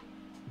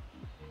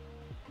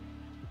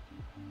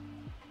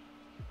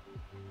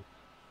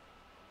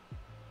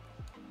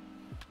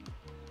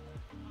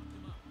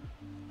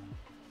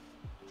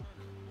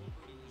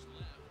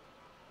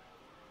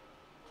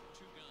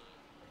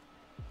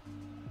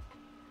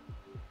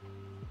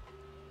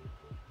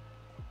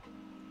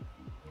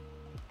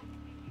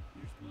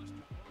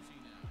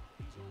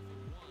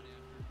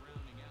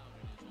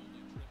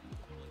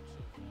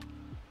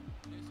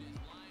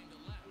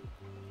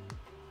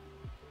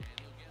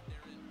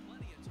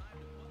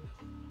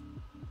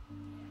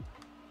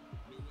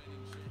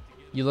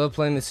 You love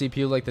playing the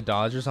CPU like the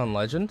Dodgers on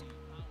Legend?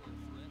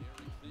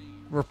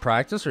 For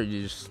practice, or do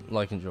you just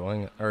like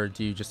enjoying it? Or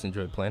do you just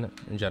enjoy playing it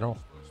in general?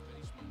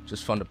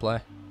 Just fun to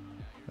play.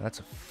 That's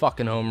a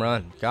fucking home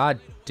run.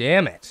 God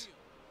damn it.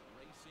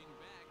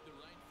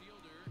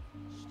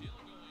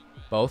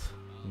 Both?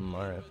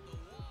 Alright.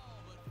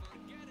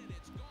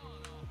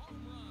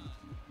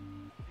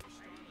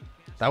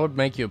 That would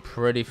make you a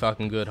pretty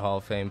fucking good Hall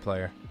of Fame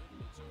player.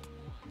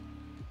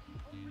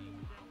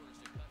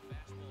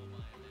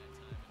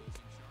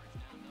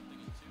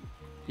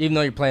 Even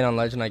though you're playing on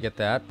Legend, I get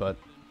that, but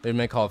it would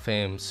make Hall of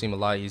Fame seem a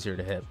lot easier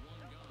to hit.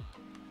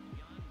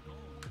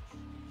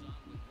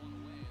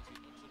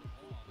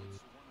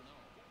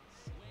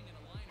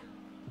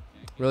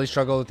 Really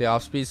struggle with the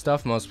off-speed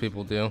stuff? Most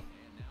people do.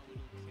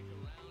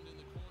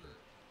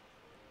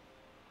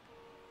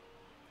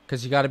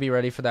 Because you got to be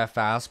ready for that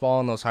fastball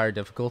and those higher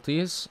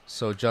difficulties.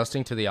 So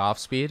adjusting to the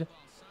off-speed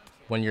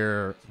when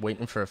you're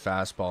waiting for a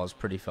fastball is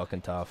pretty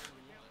fucking tough.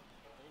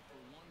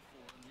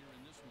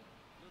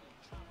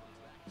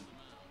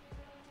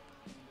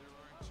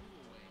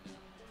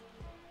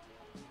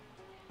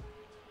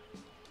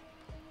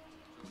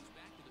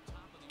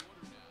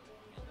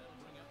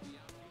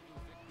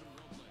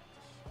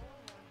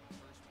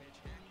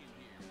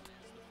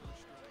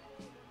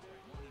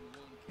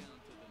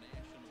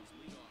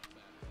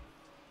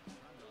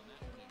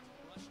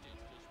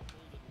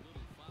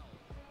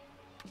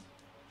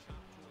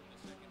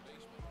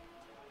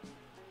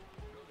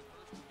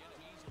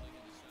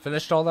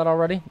 Finished all that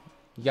already?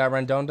 You got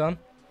Rendon done?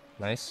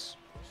 Nice.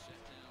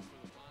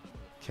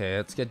 Okay,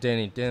 let's get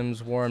Danny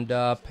Dims warmed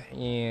up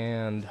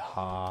and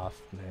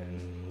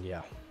Hoffman.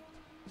 Yeah.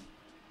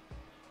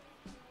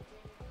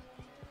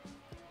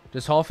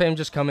 Does Hall of Fame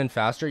just come in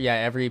faster? Yeah,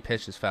 every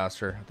pitch is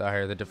faster the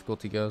higher the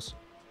difficulty goes.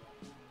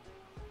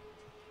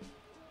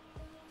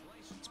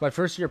 It's my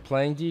first year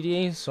playing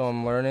DD, so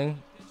I'm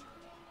learning.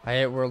 I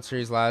hit World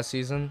Series last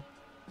season,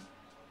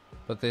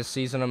 but this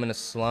season I'm in a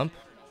slump.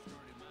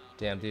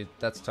 Damn, dude,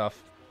 that's tough.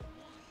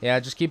 Yeah,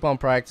 just keep on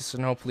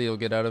practicing. Hopefully you'll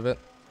get out of it.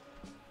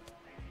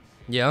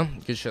 Yeah,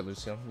 good shit,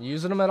 Lucio. You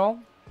using them at all?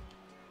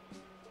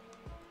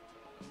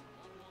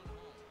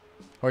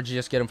 Or did you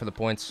just get them for the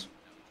points?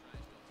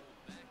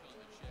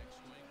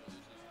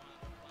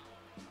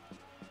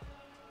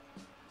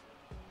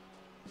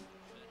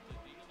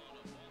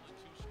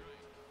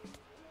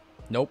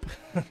 Nope.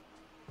 I'm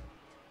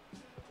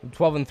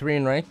 12-3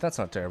 in rank. That's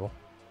not terrible.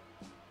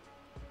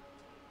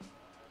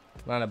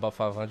 Not above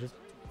 500.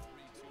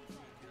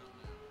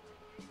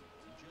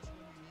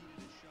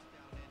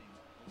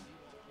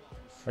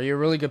 Are you a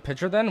really good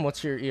pitcher then?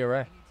 What's your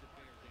ERA?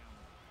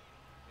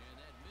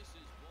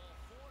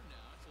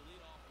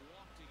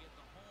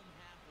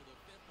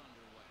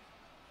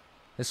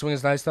 His swing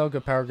is nice though.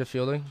 Good power, good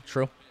fielding.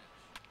 True.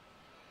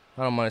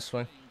 I don't mind his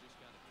swing.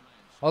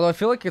 Although I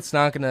feel like it's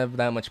not going to have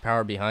that much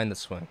power behind the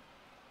swing.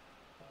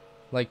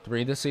 Like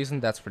 3 this season,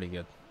 that's pretty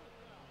good.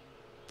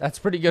 That's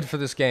pretty good for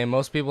this game.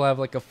 Most people have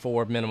like a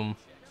 4 minimum.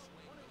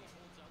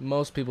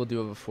 Most people do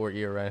have a 4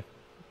 ERA.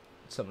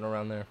 Something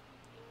around there.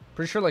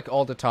 Pretty sure like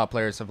all the top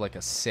players have like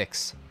a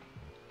 6.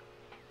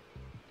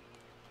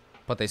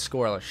 But they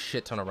score a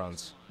shit ton of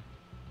runs.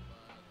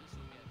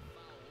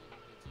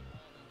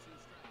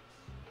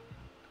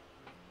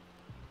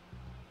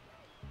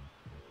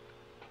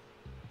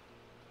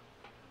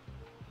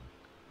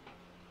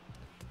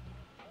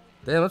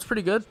 Damn, that's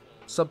pretty good.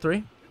 Sub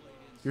 3.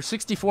 You're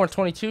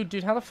 64-22.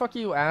 Dude, how the fuck are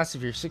you ass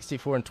if you're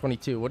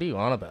 64-22? What are you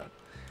on about?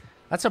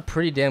 That's a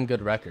pretty damn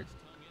good record.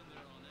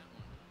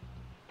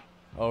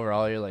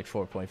 Overall, you're like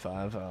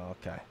 4.5. Oh,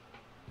 okay.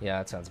 Yeah,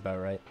 that sounds about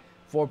right.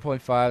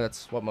 4.5,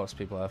 that's what most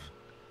people have.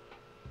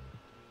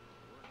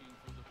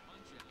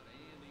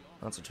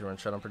 That's a 2-run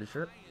shot, I'm pretty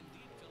sure.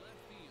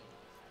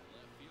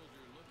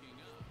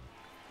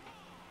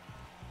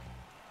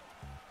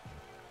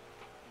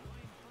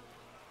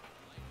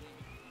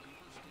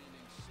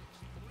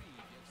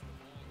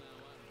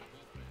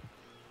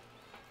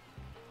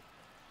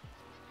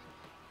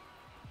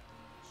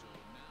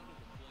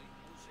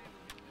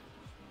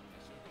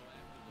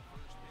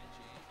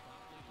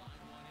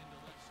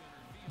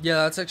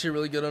 Yeah, that's actually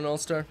really good on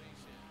All-Star.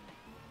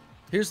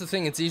 Here's the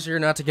thing, it's easier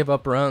not to give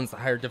up runs the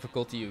higher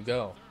difficulty you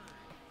go.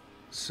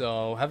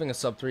 So, having a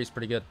sub 3 is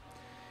pretty good.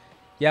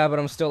 Yeah, but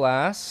I'm still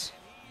ass.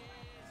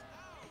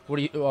 What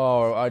do you...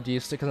 Oh, do you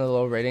stick in the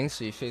low ratings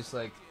so you face,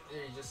 like...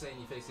 You're just saying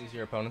you face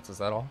easier opponents, is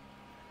that all?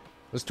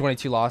 Those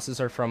 22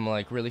 losses are from,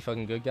 like, really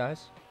fucking good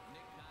guys?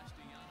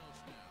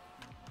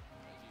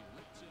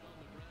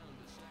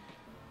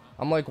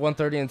 I'm, like,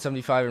 130 and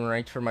 75 in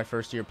ranked for my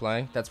first year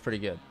playing. That's pretty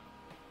good.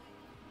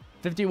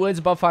 50 wins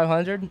above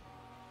 500?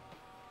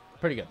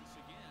 Pretty good.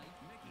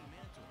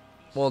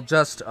 Well,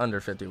 just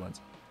under 50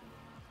 wins.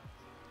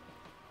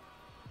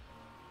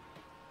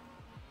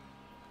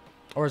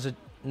 Or is it...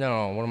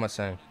 No, what am I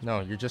saying? No,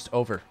 you're just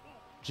over.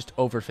 Just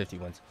over 50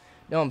 wins.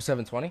 No, I'm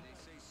 720.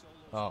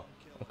 Oh,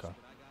 okay.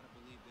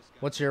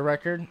 What's your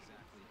record?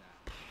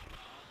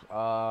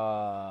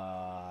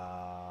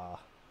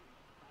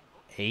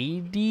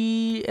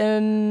 80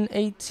 and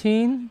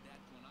 18?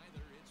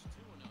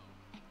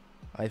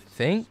 I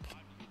think.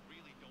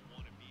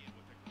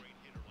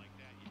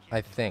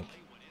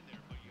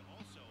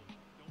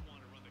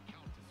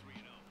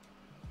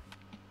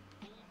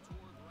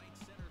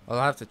 I'll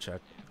have to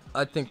check.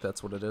 I think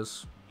that's what it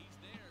is.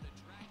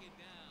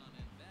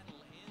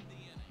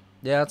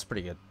 Yeah, that's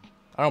pretty good.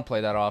 I don't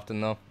play that often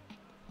though.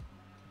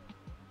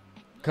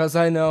 Because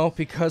I know,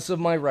 because of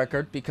my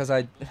record, because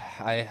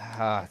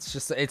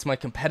it's my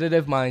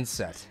competitive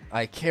mindset.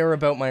 I care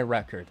about my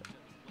record.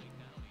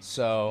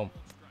 So,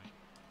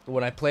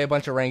 when I play a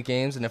bunch of ranked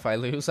games, and if I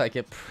lose, I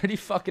get pretty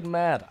fucking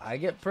mad. I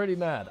get pretty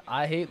mad.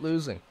 I hate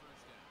losing.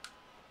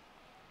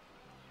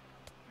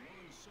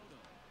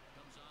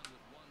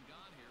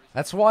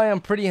 That's why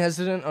I'm pretty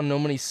hesitant on no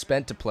money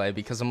spent to play,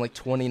 because I'm like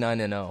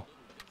 29-0.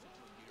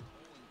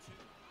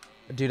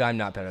 Dude, I'm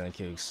not better than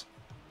Cougs.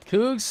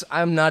 Cougs,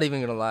 I'm not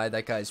even gonna lie,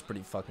 that guy's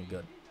pretty fucking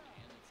good.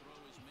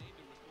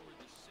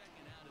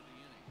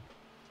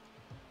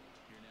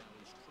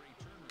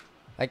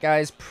 That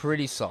guy's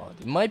pretty solid.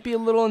 He might be a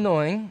little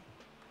annoying,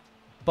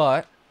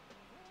 but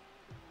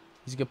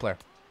he's a good player.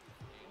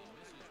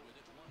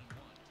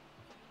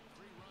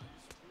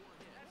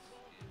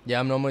 Yeah,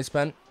 I'm normally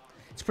spent.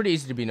 It's pretty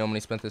easy to be normally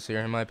spent this year,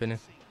 in my opinion.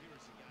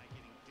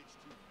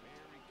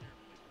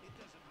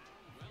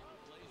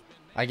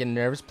 I get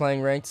nervous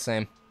playing ranked,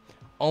 same.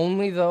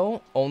 Only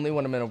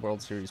when I'm in a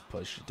World Series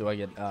push do I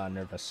get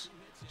nervous.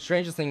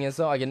 Strangest thing is,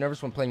 though, I get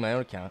nervous when playing my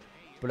own account.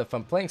 But if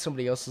I'm playing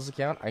somebody else's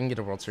account, I can get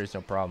a World Series, no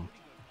problem.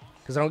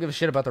 Because I don't give a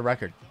shit about the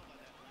record.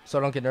 So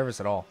I don't get nervous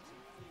at all.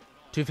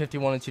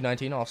 251 and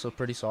 219, also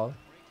pretty solid.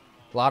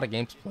 A lot of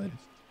games played.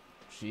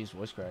 Jeez,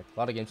 voice crack. A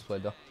lot of games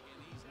played, though.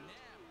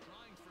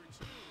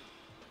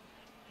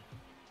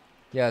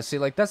 Yeah, see,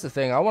 like, that's the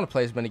thing. I want to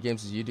play as many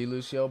games as you do,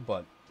 Lucio,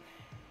 but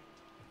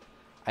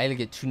I either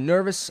get too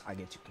nervous, I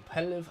get too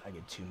competitive, I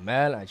get too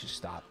mad, I just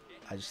stop.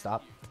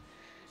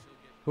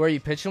 Who are you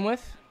pitching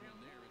with?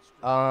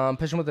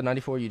 Pitching with the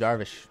 94 Yu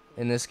Darvish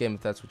in this game,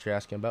 if that's what you're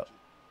asking about.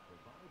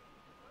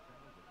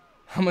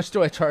 How much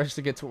do I charge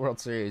to get to World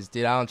Series?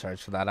 Dude, I don't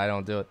charge for that. I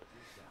don't do it.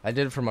 I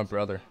did it for my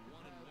brother.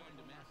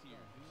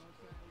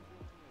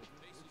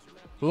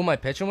 Who am I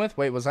pitching with?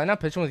 Wait, was I not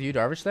pitching with Yu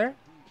Darvish there?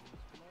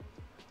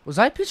 Was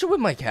I pitching with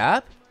my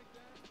cap?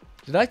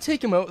 Did I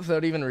take him out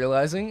without even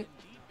realizing?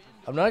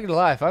 I'm not gonna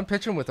lie. If I'm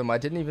pitching with him, I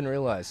didn't even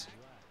realize.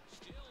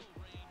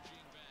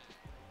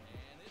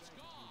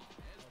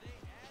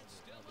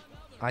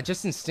 I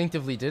just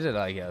instinctively did it,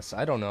 I guess.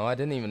 I don't know. I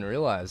didn't even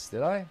realize.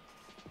 Did I?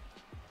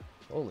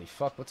 Holy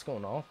fuck, what's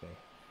going on with me?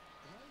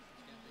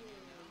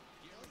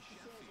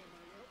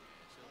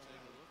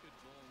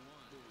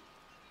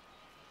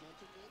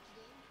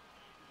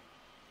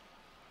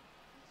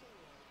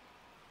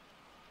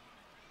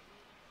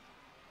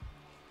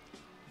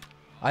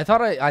 I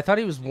thought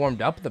he was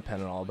warmed up at the pen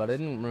and all, but I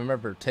didn't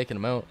remember taking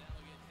him out.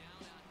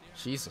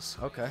 Jesus,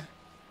 okay.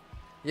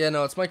 Yeah,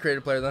 no, it's my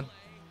creative player then.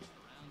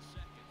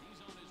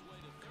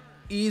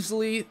 He's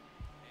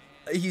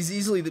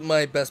easily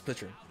my best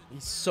pitcher.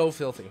 He's so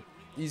filthy.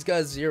 He's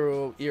got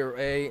 0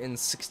 ERA in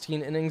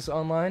 16 innings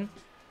online,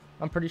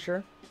 I'm pretty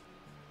sure.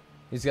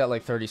 He's got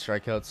like 30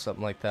 strikeouts,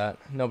 something like that.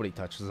 Nobody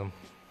touches him.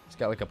 He's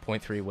got like a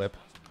 .3 whip.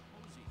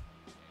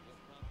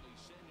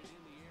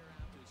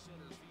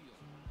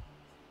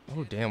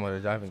 Oh, damn, what a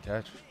diving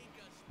catch.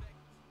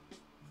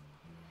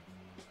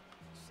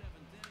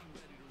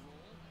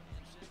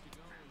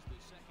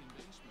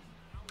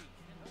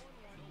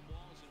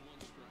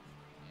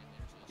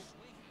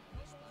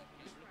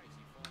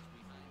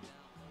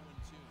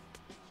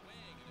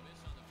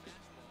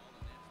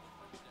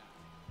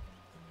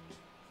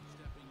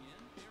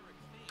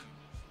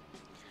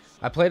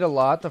 I played a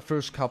lot the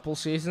first couple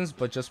seasons,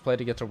 but just play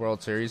to get to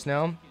World Series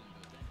now.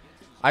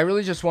 I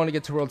really just want to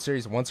get to World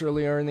Series once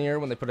earlier in the year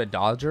when they put a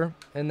Dodger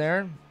in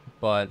there,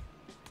 but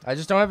I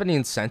just don't have any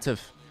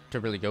incentive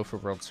to really go for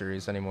World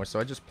Series anymore, so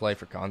I just play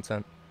for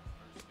content.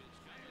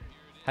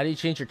 How do you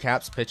change your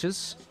cap's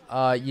pitches?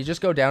 You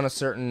just go down a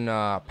certain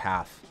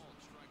path.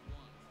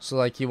 So,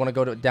 like, you want to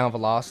go down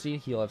velocity,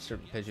 he'll have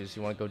certain pitches.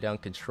 You want to go down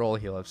control,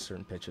 he'll have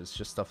certain pitches.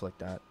 Just stuff like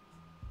that.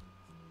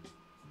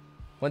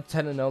 Went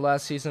 10-0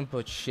 last season,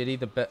 put shit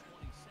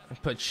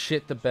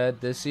to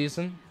bed this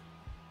season.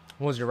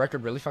 Was your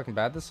record really fucking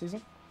bad this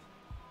season?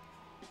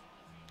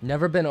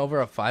 Never been over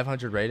a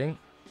 500 rating?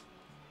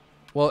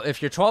 Well,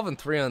 if you're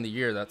 12-3 on the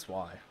year, that's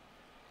why.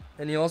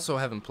 And you also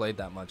haven't played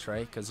that much,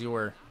 right? Because you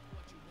were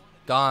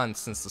gone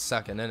since the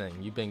second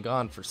inning. You've been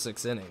gone for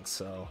 6 innings,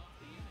 so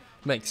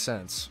makes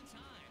sense.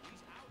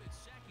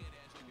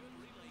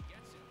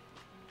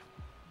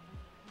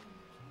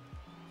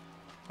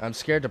 I'm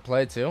scared to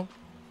play too.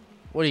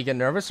 What, do you get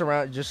nervous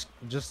around just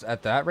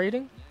at that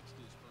rating?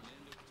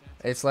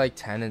 It's like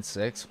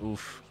 10-6.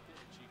 Oof.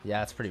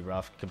 Yeah, it's pretty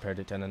rough compared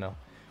to 10-0.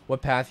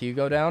 What path you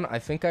go down? I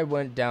think I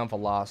went down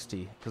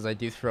velocity because I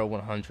do throw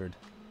 100.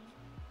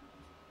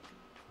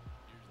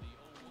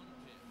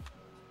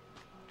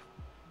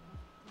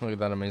 Look at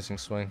that amazing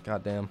swing.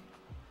 God damn.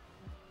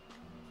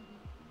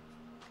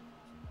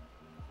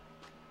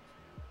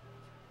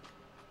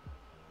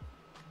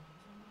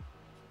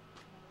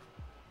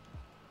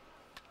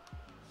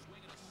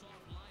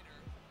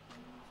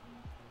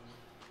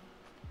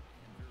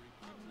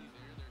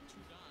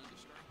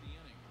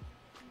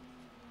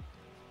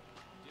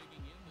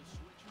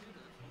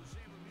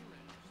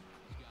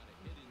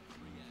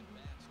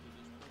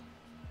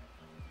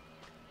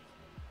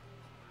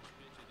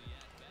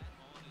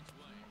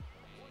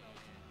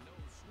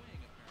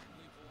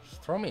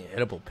 Throw me a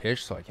hittable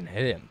pitch so I can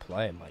hit it and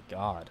play. My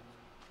God.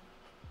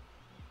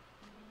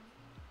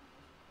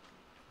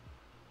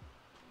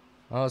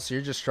 Oh, so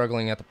you're just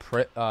struggling at the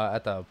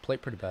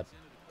plate pretty bad.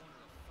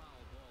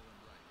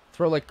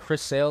 Throw like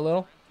Chris Sale a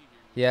little.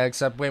 Yeah,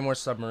 except way more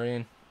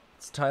submarine.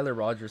 It's Tyler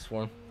Rogers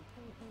form.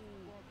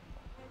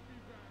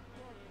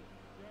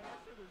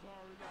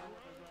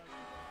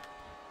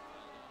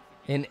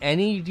 In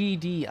any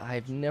DD,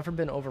 I've never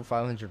been over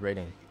 500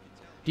 rating.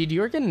 Dude,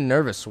 you're getting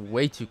nervous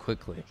way too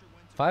quickly.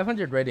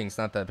 500 rating's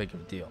not that big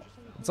of a deal.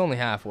 It's only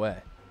halfway.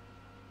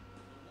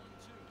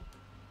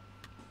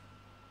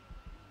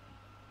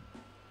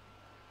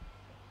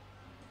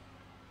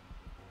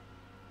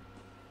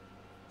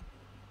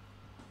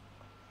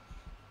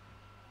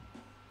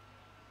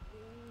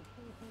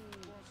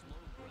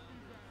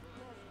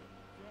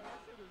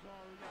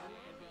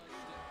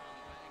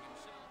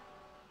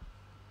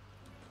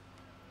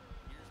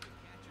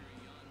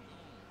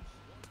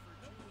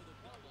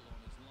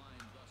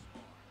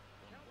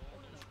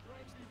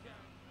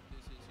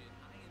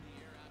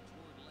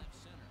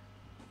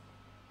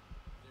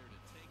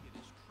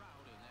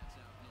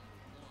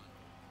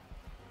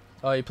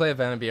 Oh, you play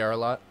Event and BR a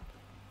lot?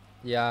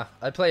 Yeah,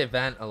 I play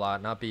Event a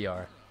lot, not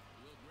BR.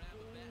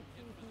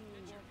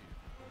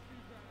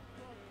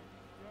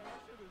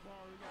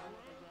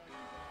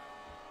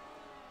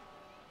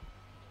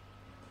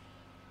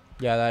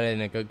 Yeah, that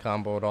ain't a good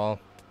combo at all.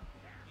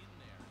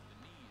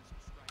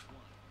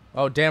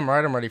 Oh, damn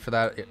right, I'm ready for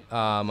that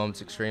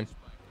Moments Extreme.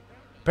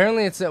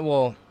 Apparently it's,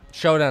 well,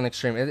 Showdown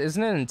Extreme.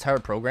 Isn't it an entire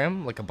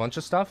program? Like a bunch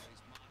of stuff?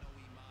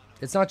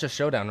 It's not just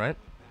Showdown, right?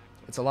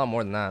 It's a lot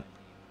more than that.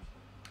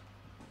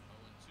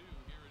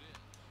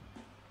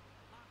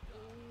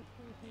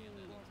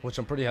 Which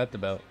I'm pretty hyped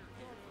about.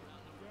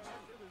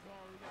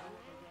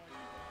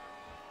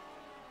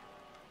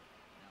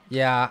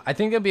 Yeah, I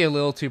think it'd be a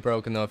little too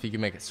broken though if you could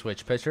make a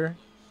switch pitcher.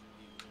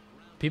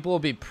 People will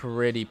be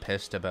pretty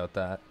pissed about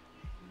that.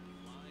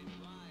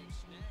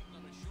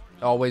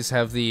 Always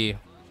have the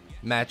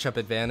matchup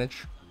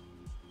advantage.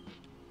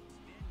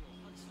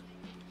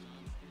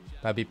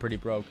 That'd be pretty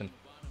broken.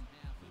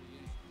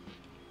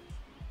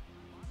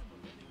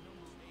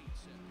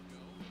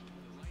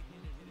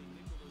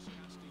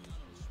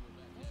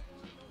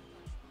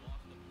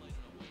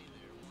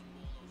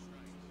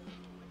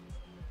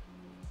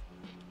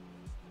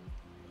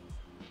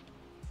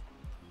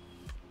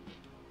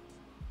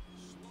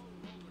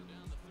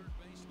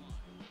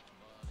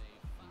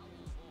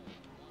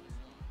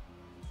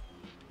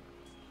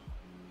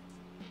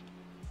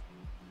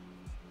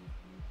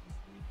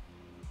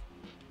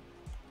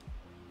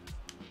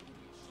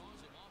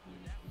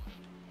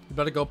 You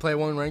better go play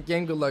one ranked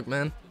game. Good luck,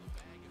 man.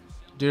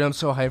 Dude, I'm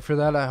so hyped for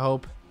that. I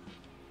hope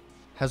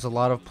has a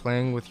lot of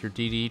playing with your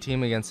DD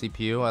team against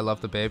CPU. I love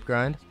the Babe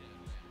grind.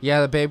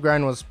 Yeah, the Babe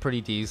grind was pretty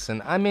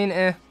decent. I mean,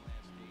 I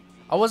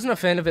wasn't a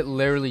fan of it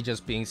literally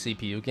just being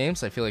CPU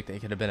games. I feel like they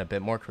could have been a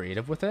bit more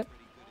creative with it.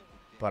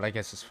 But I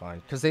guess it's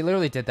fine. Because they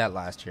literally did that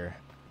last year.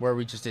 Where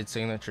we just did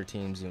signature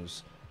teams. It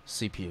was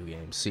CPU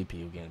games,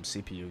 CPU games,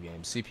 CPU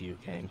games, CPU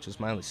games. Just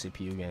mainly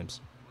CPU games.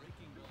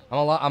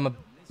 I'm a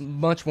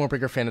much more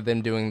bigger fan of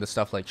them doing the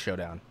stuff like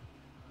Showdown.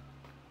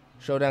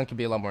 Showdown could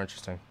be a lot more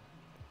interesting.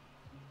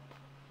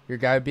 Your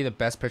guy would be the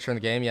best pitcher in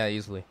the game? Yeah,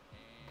 easily.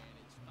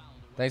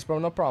 Thanks, bro.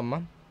 No problem,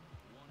 man.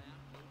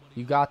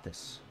 You got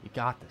this. You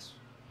got this.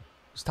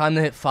 It's time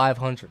to hit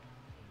 500.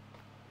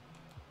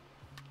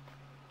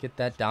 Get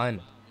that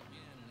diamond.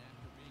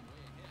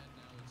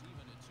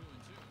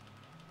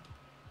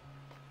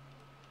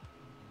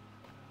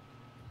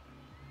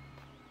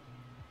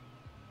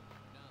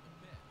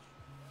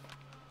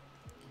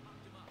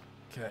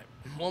 Okay,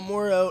 one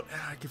more out.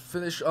 I can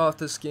finish off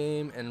this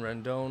game, and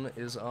Rendon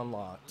is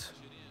unlocked.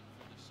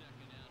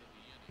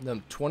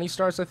 Them 20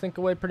 stars, I think,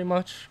 away pretty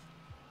much.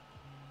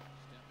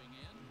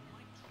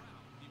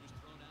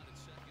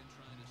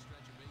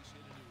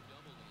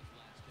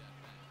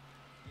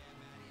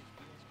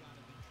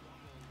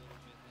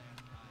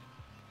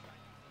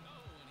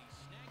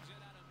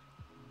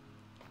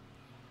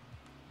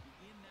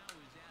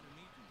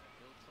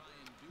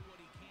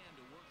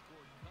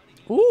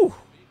 Ooh.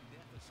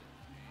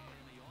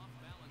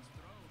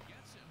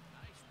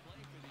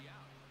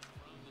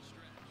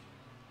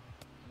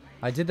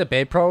 I did the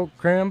Bay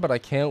program, but I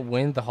can't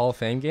win the Hall of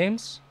Fame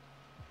games?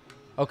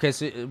 Okay,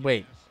 so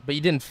wait. But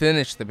you didn't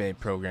finish the Bay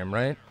program,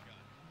 right?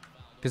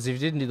 Because if you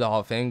didn't do the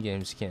Hall of Fame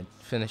games, you can't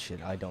finish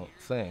it, I don't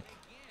think.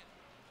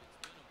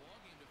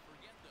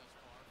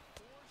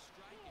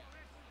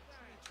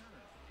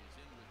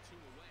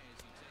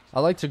 I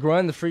like to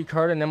grind the free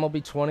card in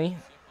MLB 20.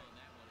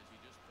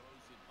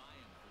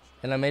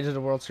 And I made it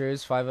to World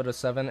Series 5 out of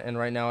 7, and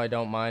right now I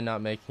don't mind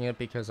not making it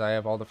because I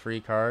have all the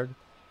free card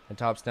and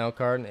top Snell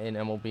card in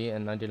MLB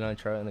and 99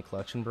 trout in the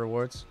collection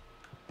rewards.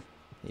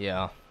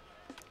 Yeah.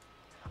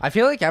 I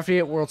feel like after you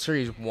hit World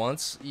Series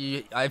once,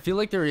 I feel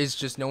like there is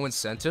just no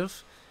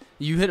incentive.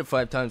 You hit it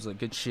 5 times, like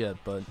good shit,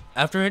 but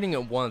after hitting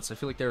it once, I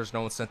feel like there's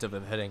no incentive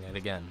of hitting it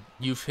again.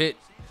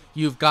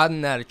 You've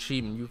gotten that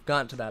achievement, you've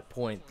gotten to that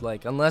point.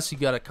 Like, unless you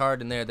got a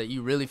card in there that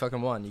you really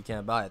fucking want, you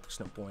can't buy it, there's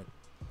no point.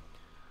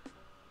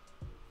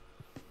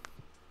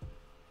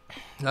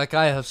 Like,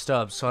 I have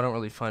stubs, so I don't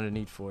really find a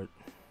need for it.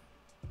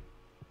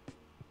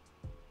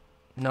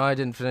 No, I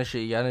didn't finish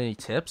it. You got any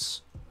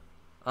tips?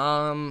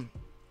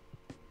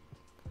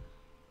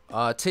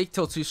 Take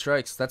till 2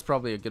 strikes. That's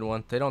probably a good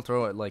one. They don't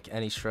throw it like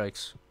any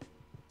strikes,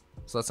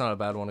 so that's not a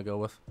bad one to go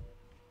with.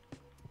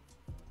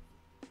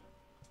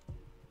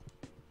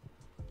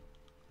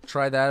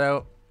 Try that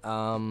out.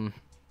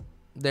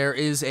 There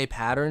is a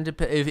pattern to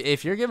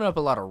if you're giving up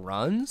a lot of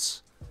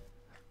runs,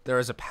 there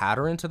is a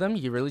pattern to them.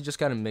 You really just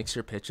gotta mix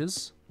your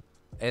pitches,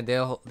 and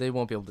they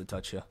won't be able to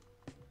touch you.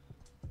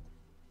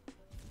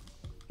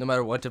 No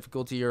matter what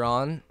difficulty you're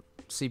on,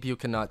 CPU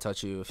cannot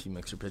touch you if you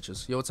mix your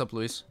pitches. Yo, what's up,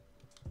 Luis?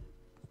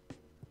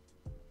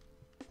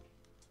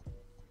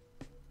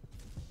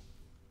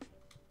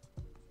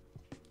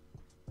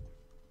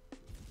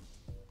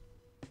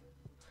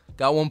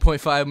 Got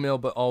 1.5 mil,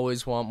 but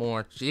always want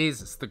more.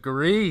 Jesus, the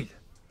greed.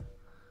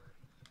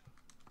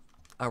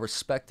 I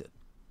respect it.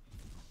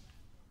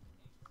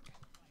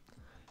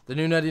 The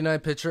new 99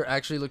 pitcher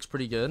actually looks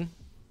pretty good.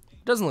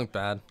 Doesn't look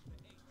bad.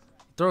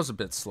 Throws a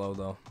bit slow,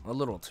 though. A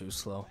little too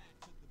slow.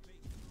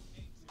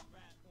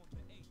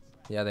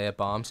 Yeah, they have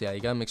bombs. Yeah,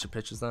 you gotta mix your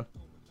pitches then.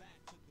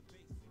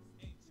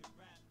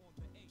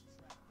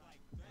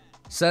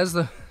 Says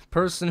the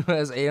person who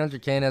has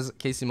 800k and has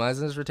Casey Mize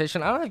in his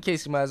rotation. I don't have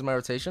Casey Mize in my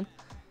rotation.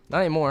 Not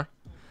anymore.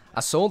 I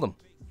sold him.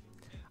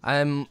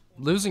 I'm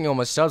losing all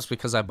my stubs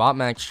because I bought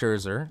Max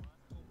Scherzer.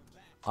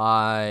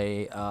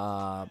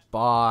 I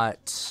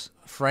bought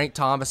Frank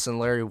Thomas and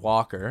Larry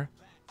Walker.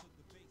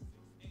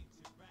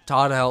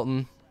 Todd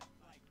Helton.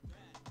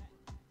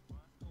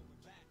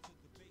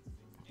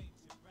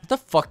 What the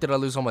fuck did I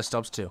lose all my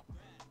stubs to?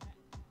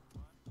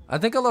 I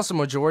think I lost a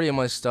majority of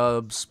my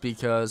stubs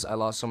because I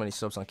lost so many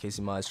stubs on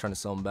Casey Mize trying to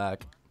sell them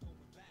back.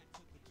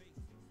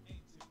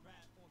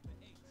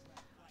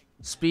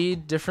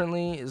 Speed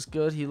differently is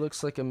good. He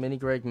looks like a mini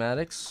Greg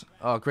Maddux.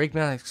 Oh, Greg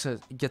Maddux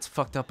gets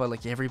fucked up by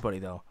like everybody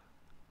though.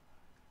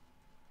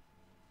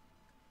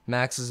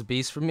 Max is a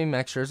beast for me.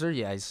 Max Scherzer,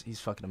 yeah, he's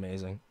fucking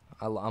amazing.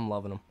 I'm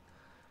loving him.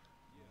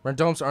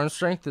 Rendon's arm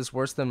strength is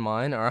worse than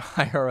mine. Our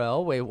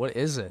IRL. Wait, what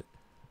is it?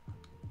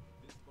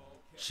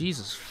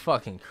 Jesus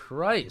fucking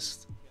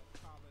Christ.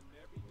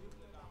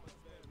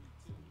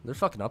 They're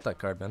fucking up that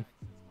card, man.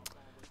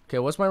 Okay,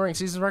 what's my ranked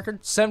season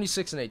record?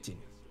 76 and 18.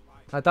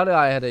 I thought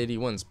I had 80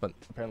 wins, but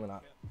apparently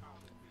not.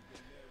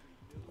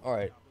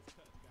 Alright.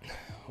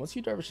 What's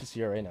Yu Darvish's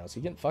ERA now? Is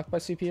he getting fucked by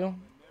CPU?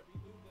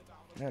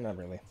 Nah, not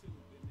really.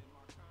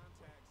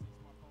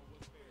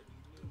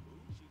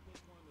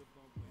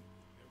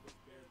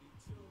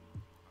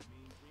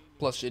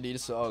 Plus shitty,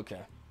 so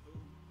okay.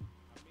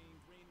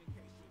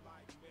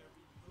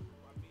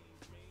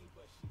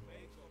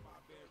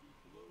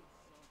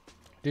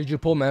 Did you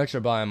pull Max or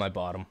buy on my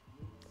bottom?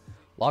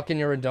 Lock in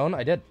your Rendon?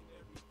 I did.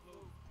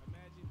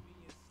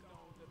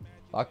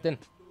 Locked in.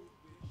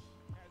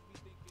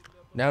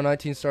 Now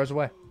 19 stars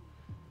away.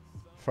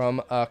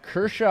 From a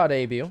Kershaw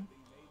debut.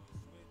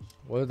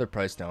 What are their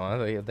price now?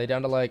 Are they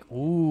down to like...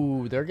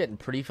 Ooh, they're getting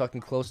pretty fucking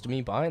close to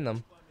me buying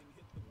them.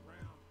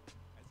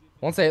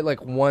 Once they hit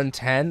like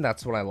 110,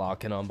 that's when I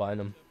lock in on buying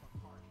them.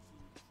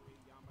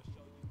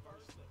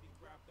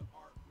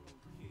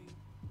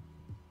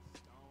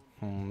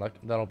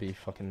 That'll be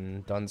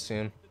fucking done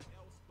soon.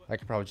 I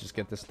could probably just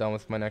get this done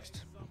with my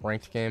next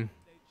ranked game.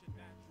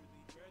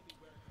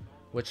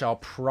 Which I'll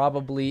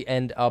probably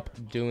end up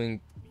doing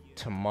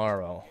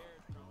tomorrow.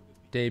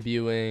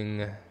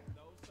 Debuting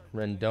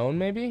Rendon,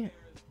 maybe?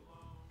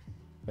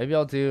 Maybe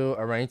I'll do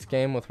a ranked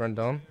game with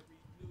Rendon.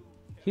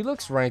 He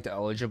looks ranked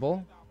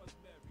eligible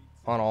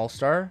on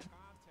All-Star.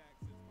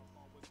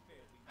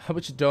 How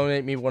about you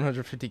donate me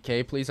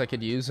 150k, please? I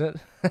could use it.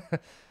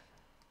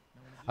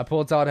 I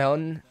pulled Todd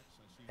Helton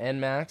and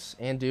Max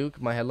and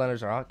Duke. My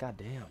headliners are out. God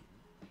damn.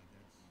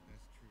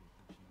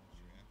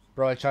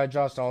 Bro, I tried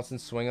Josh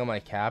Donaldson's swing on my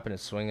cap, and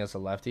his swing as a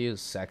lefty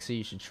is sexy.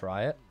 You should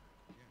try it.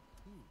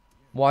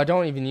 Well, I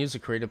don't even use a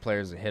creative player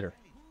as a hitter.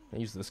 I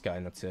use this guy,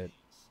 and that's it.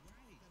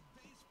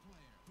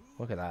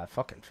 Look at that.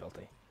 Fucking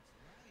filthy.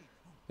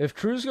 If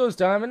Cruz goes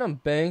diamond, I'm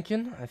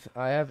banking.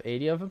 I have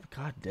 80 of them.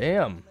 God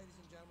damn.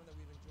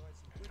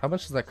 How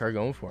much is that card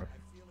going for?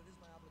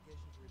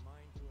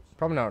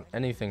 Probably not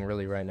anything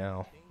really right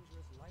now.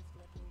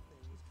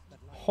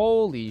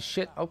 Holy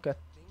shit. Okay.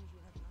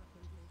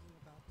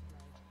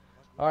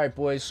 Alright,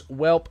 boys.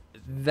 Well,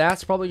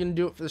 that's probably going to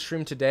do it for the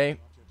stream today.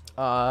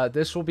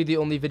 This will be the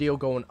only video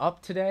going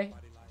up today.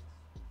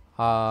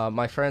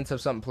 My friends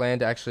have something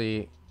planned.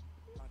 Actually,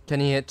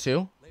 can he hit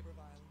too?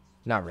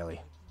 Not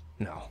really.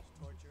 No.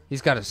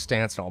 He's got a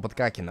stance and all, but the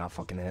guy cannot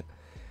fucking hit.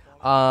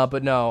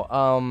 But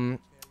no.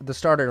 The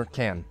starter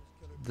can.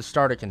 The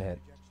starter can hit.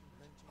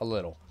 A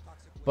little.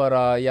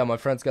 But, yeah, my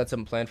friend's got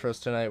something planned for us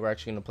tonight. We're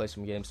actually going to play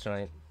some games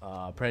tonight.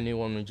 Brand new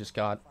one we just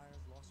got.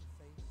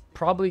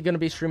 Probably going to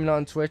be streaming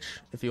on Twitch,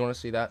 if you want to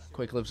see that.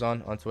 Quake Lives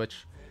on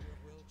Twitch.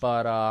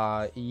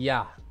 But,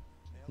 yeah.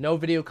 No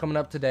video coming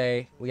up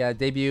today. We got a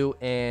debut,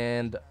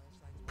 and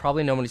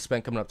probably No Money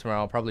Spent coming up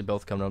tomorrow. Probably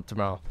both coming up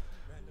tomorrow.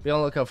 Be on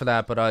the lookout for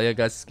that. But, yeah,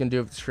 guys, it's going to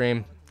do it for the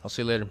stream. I'll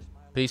see you later.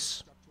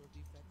 Peace.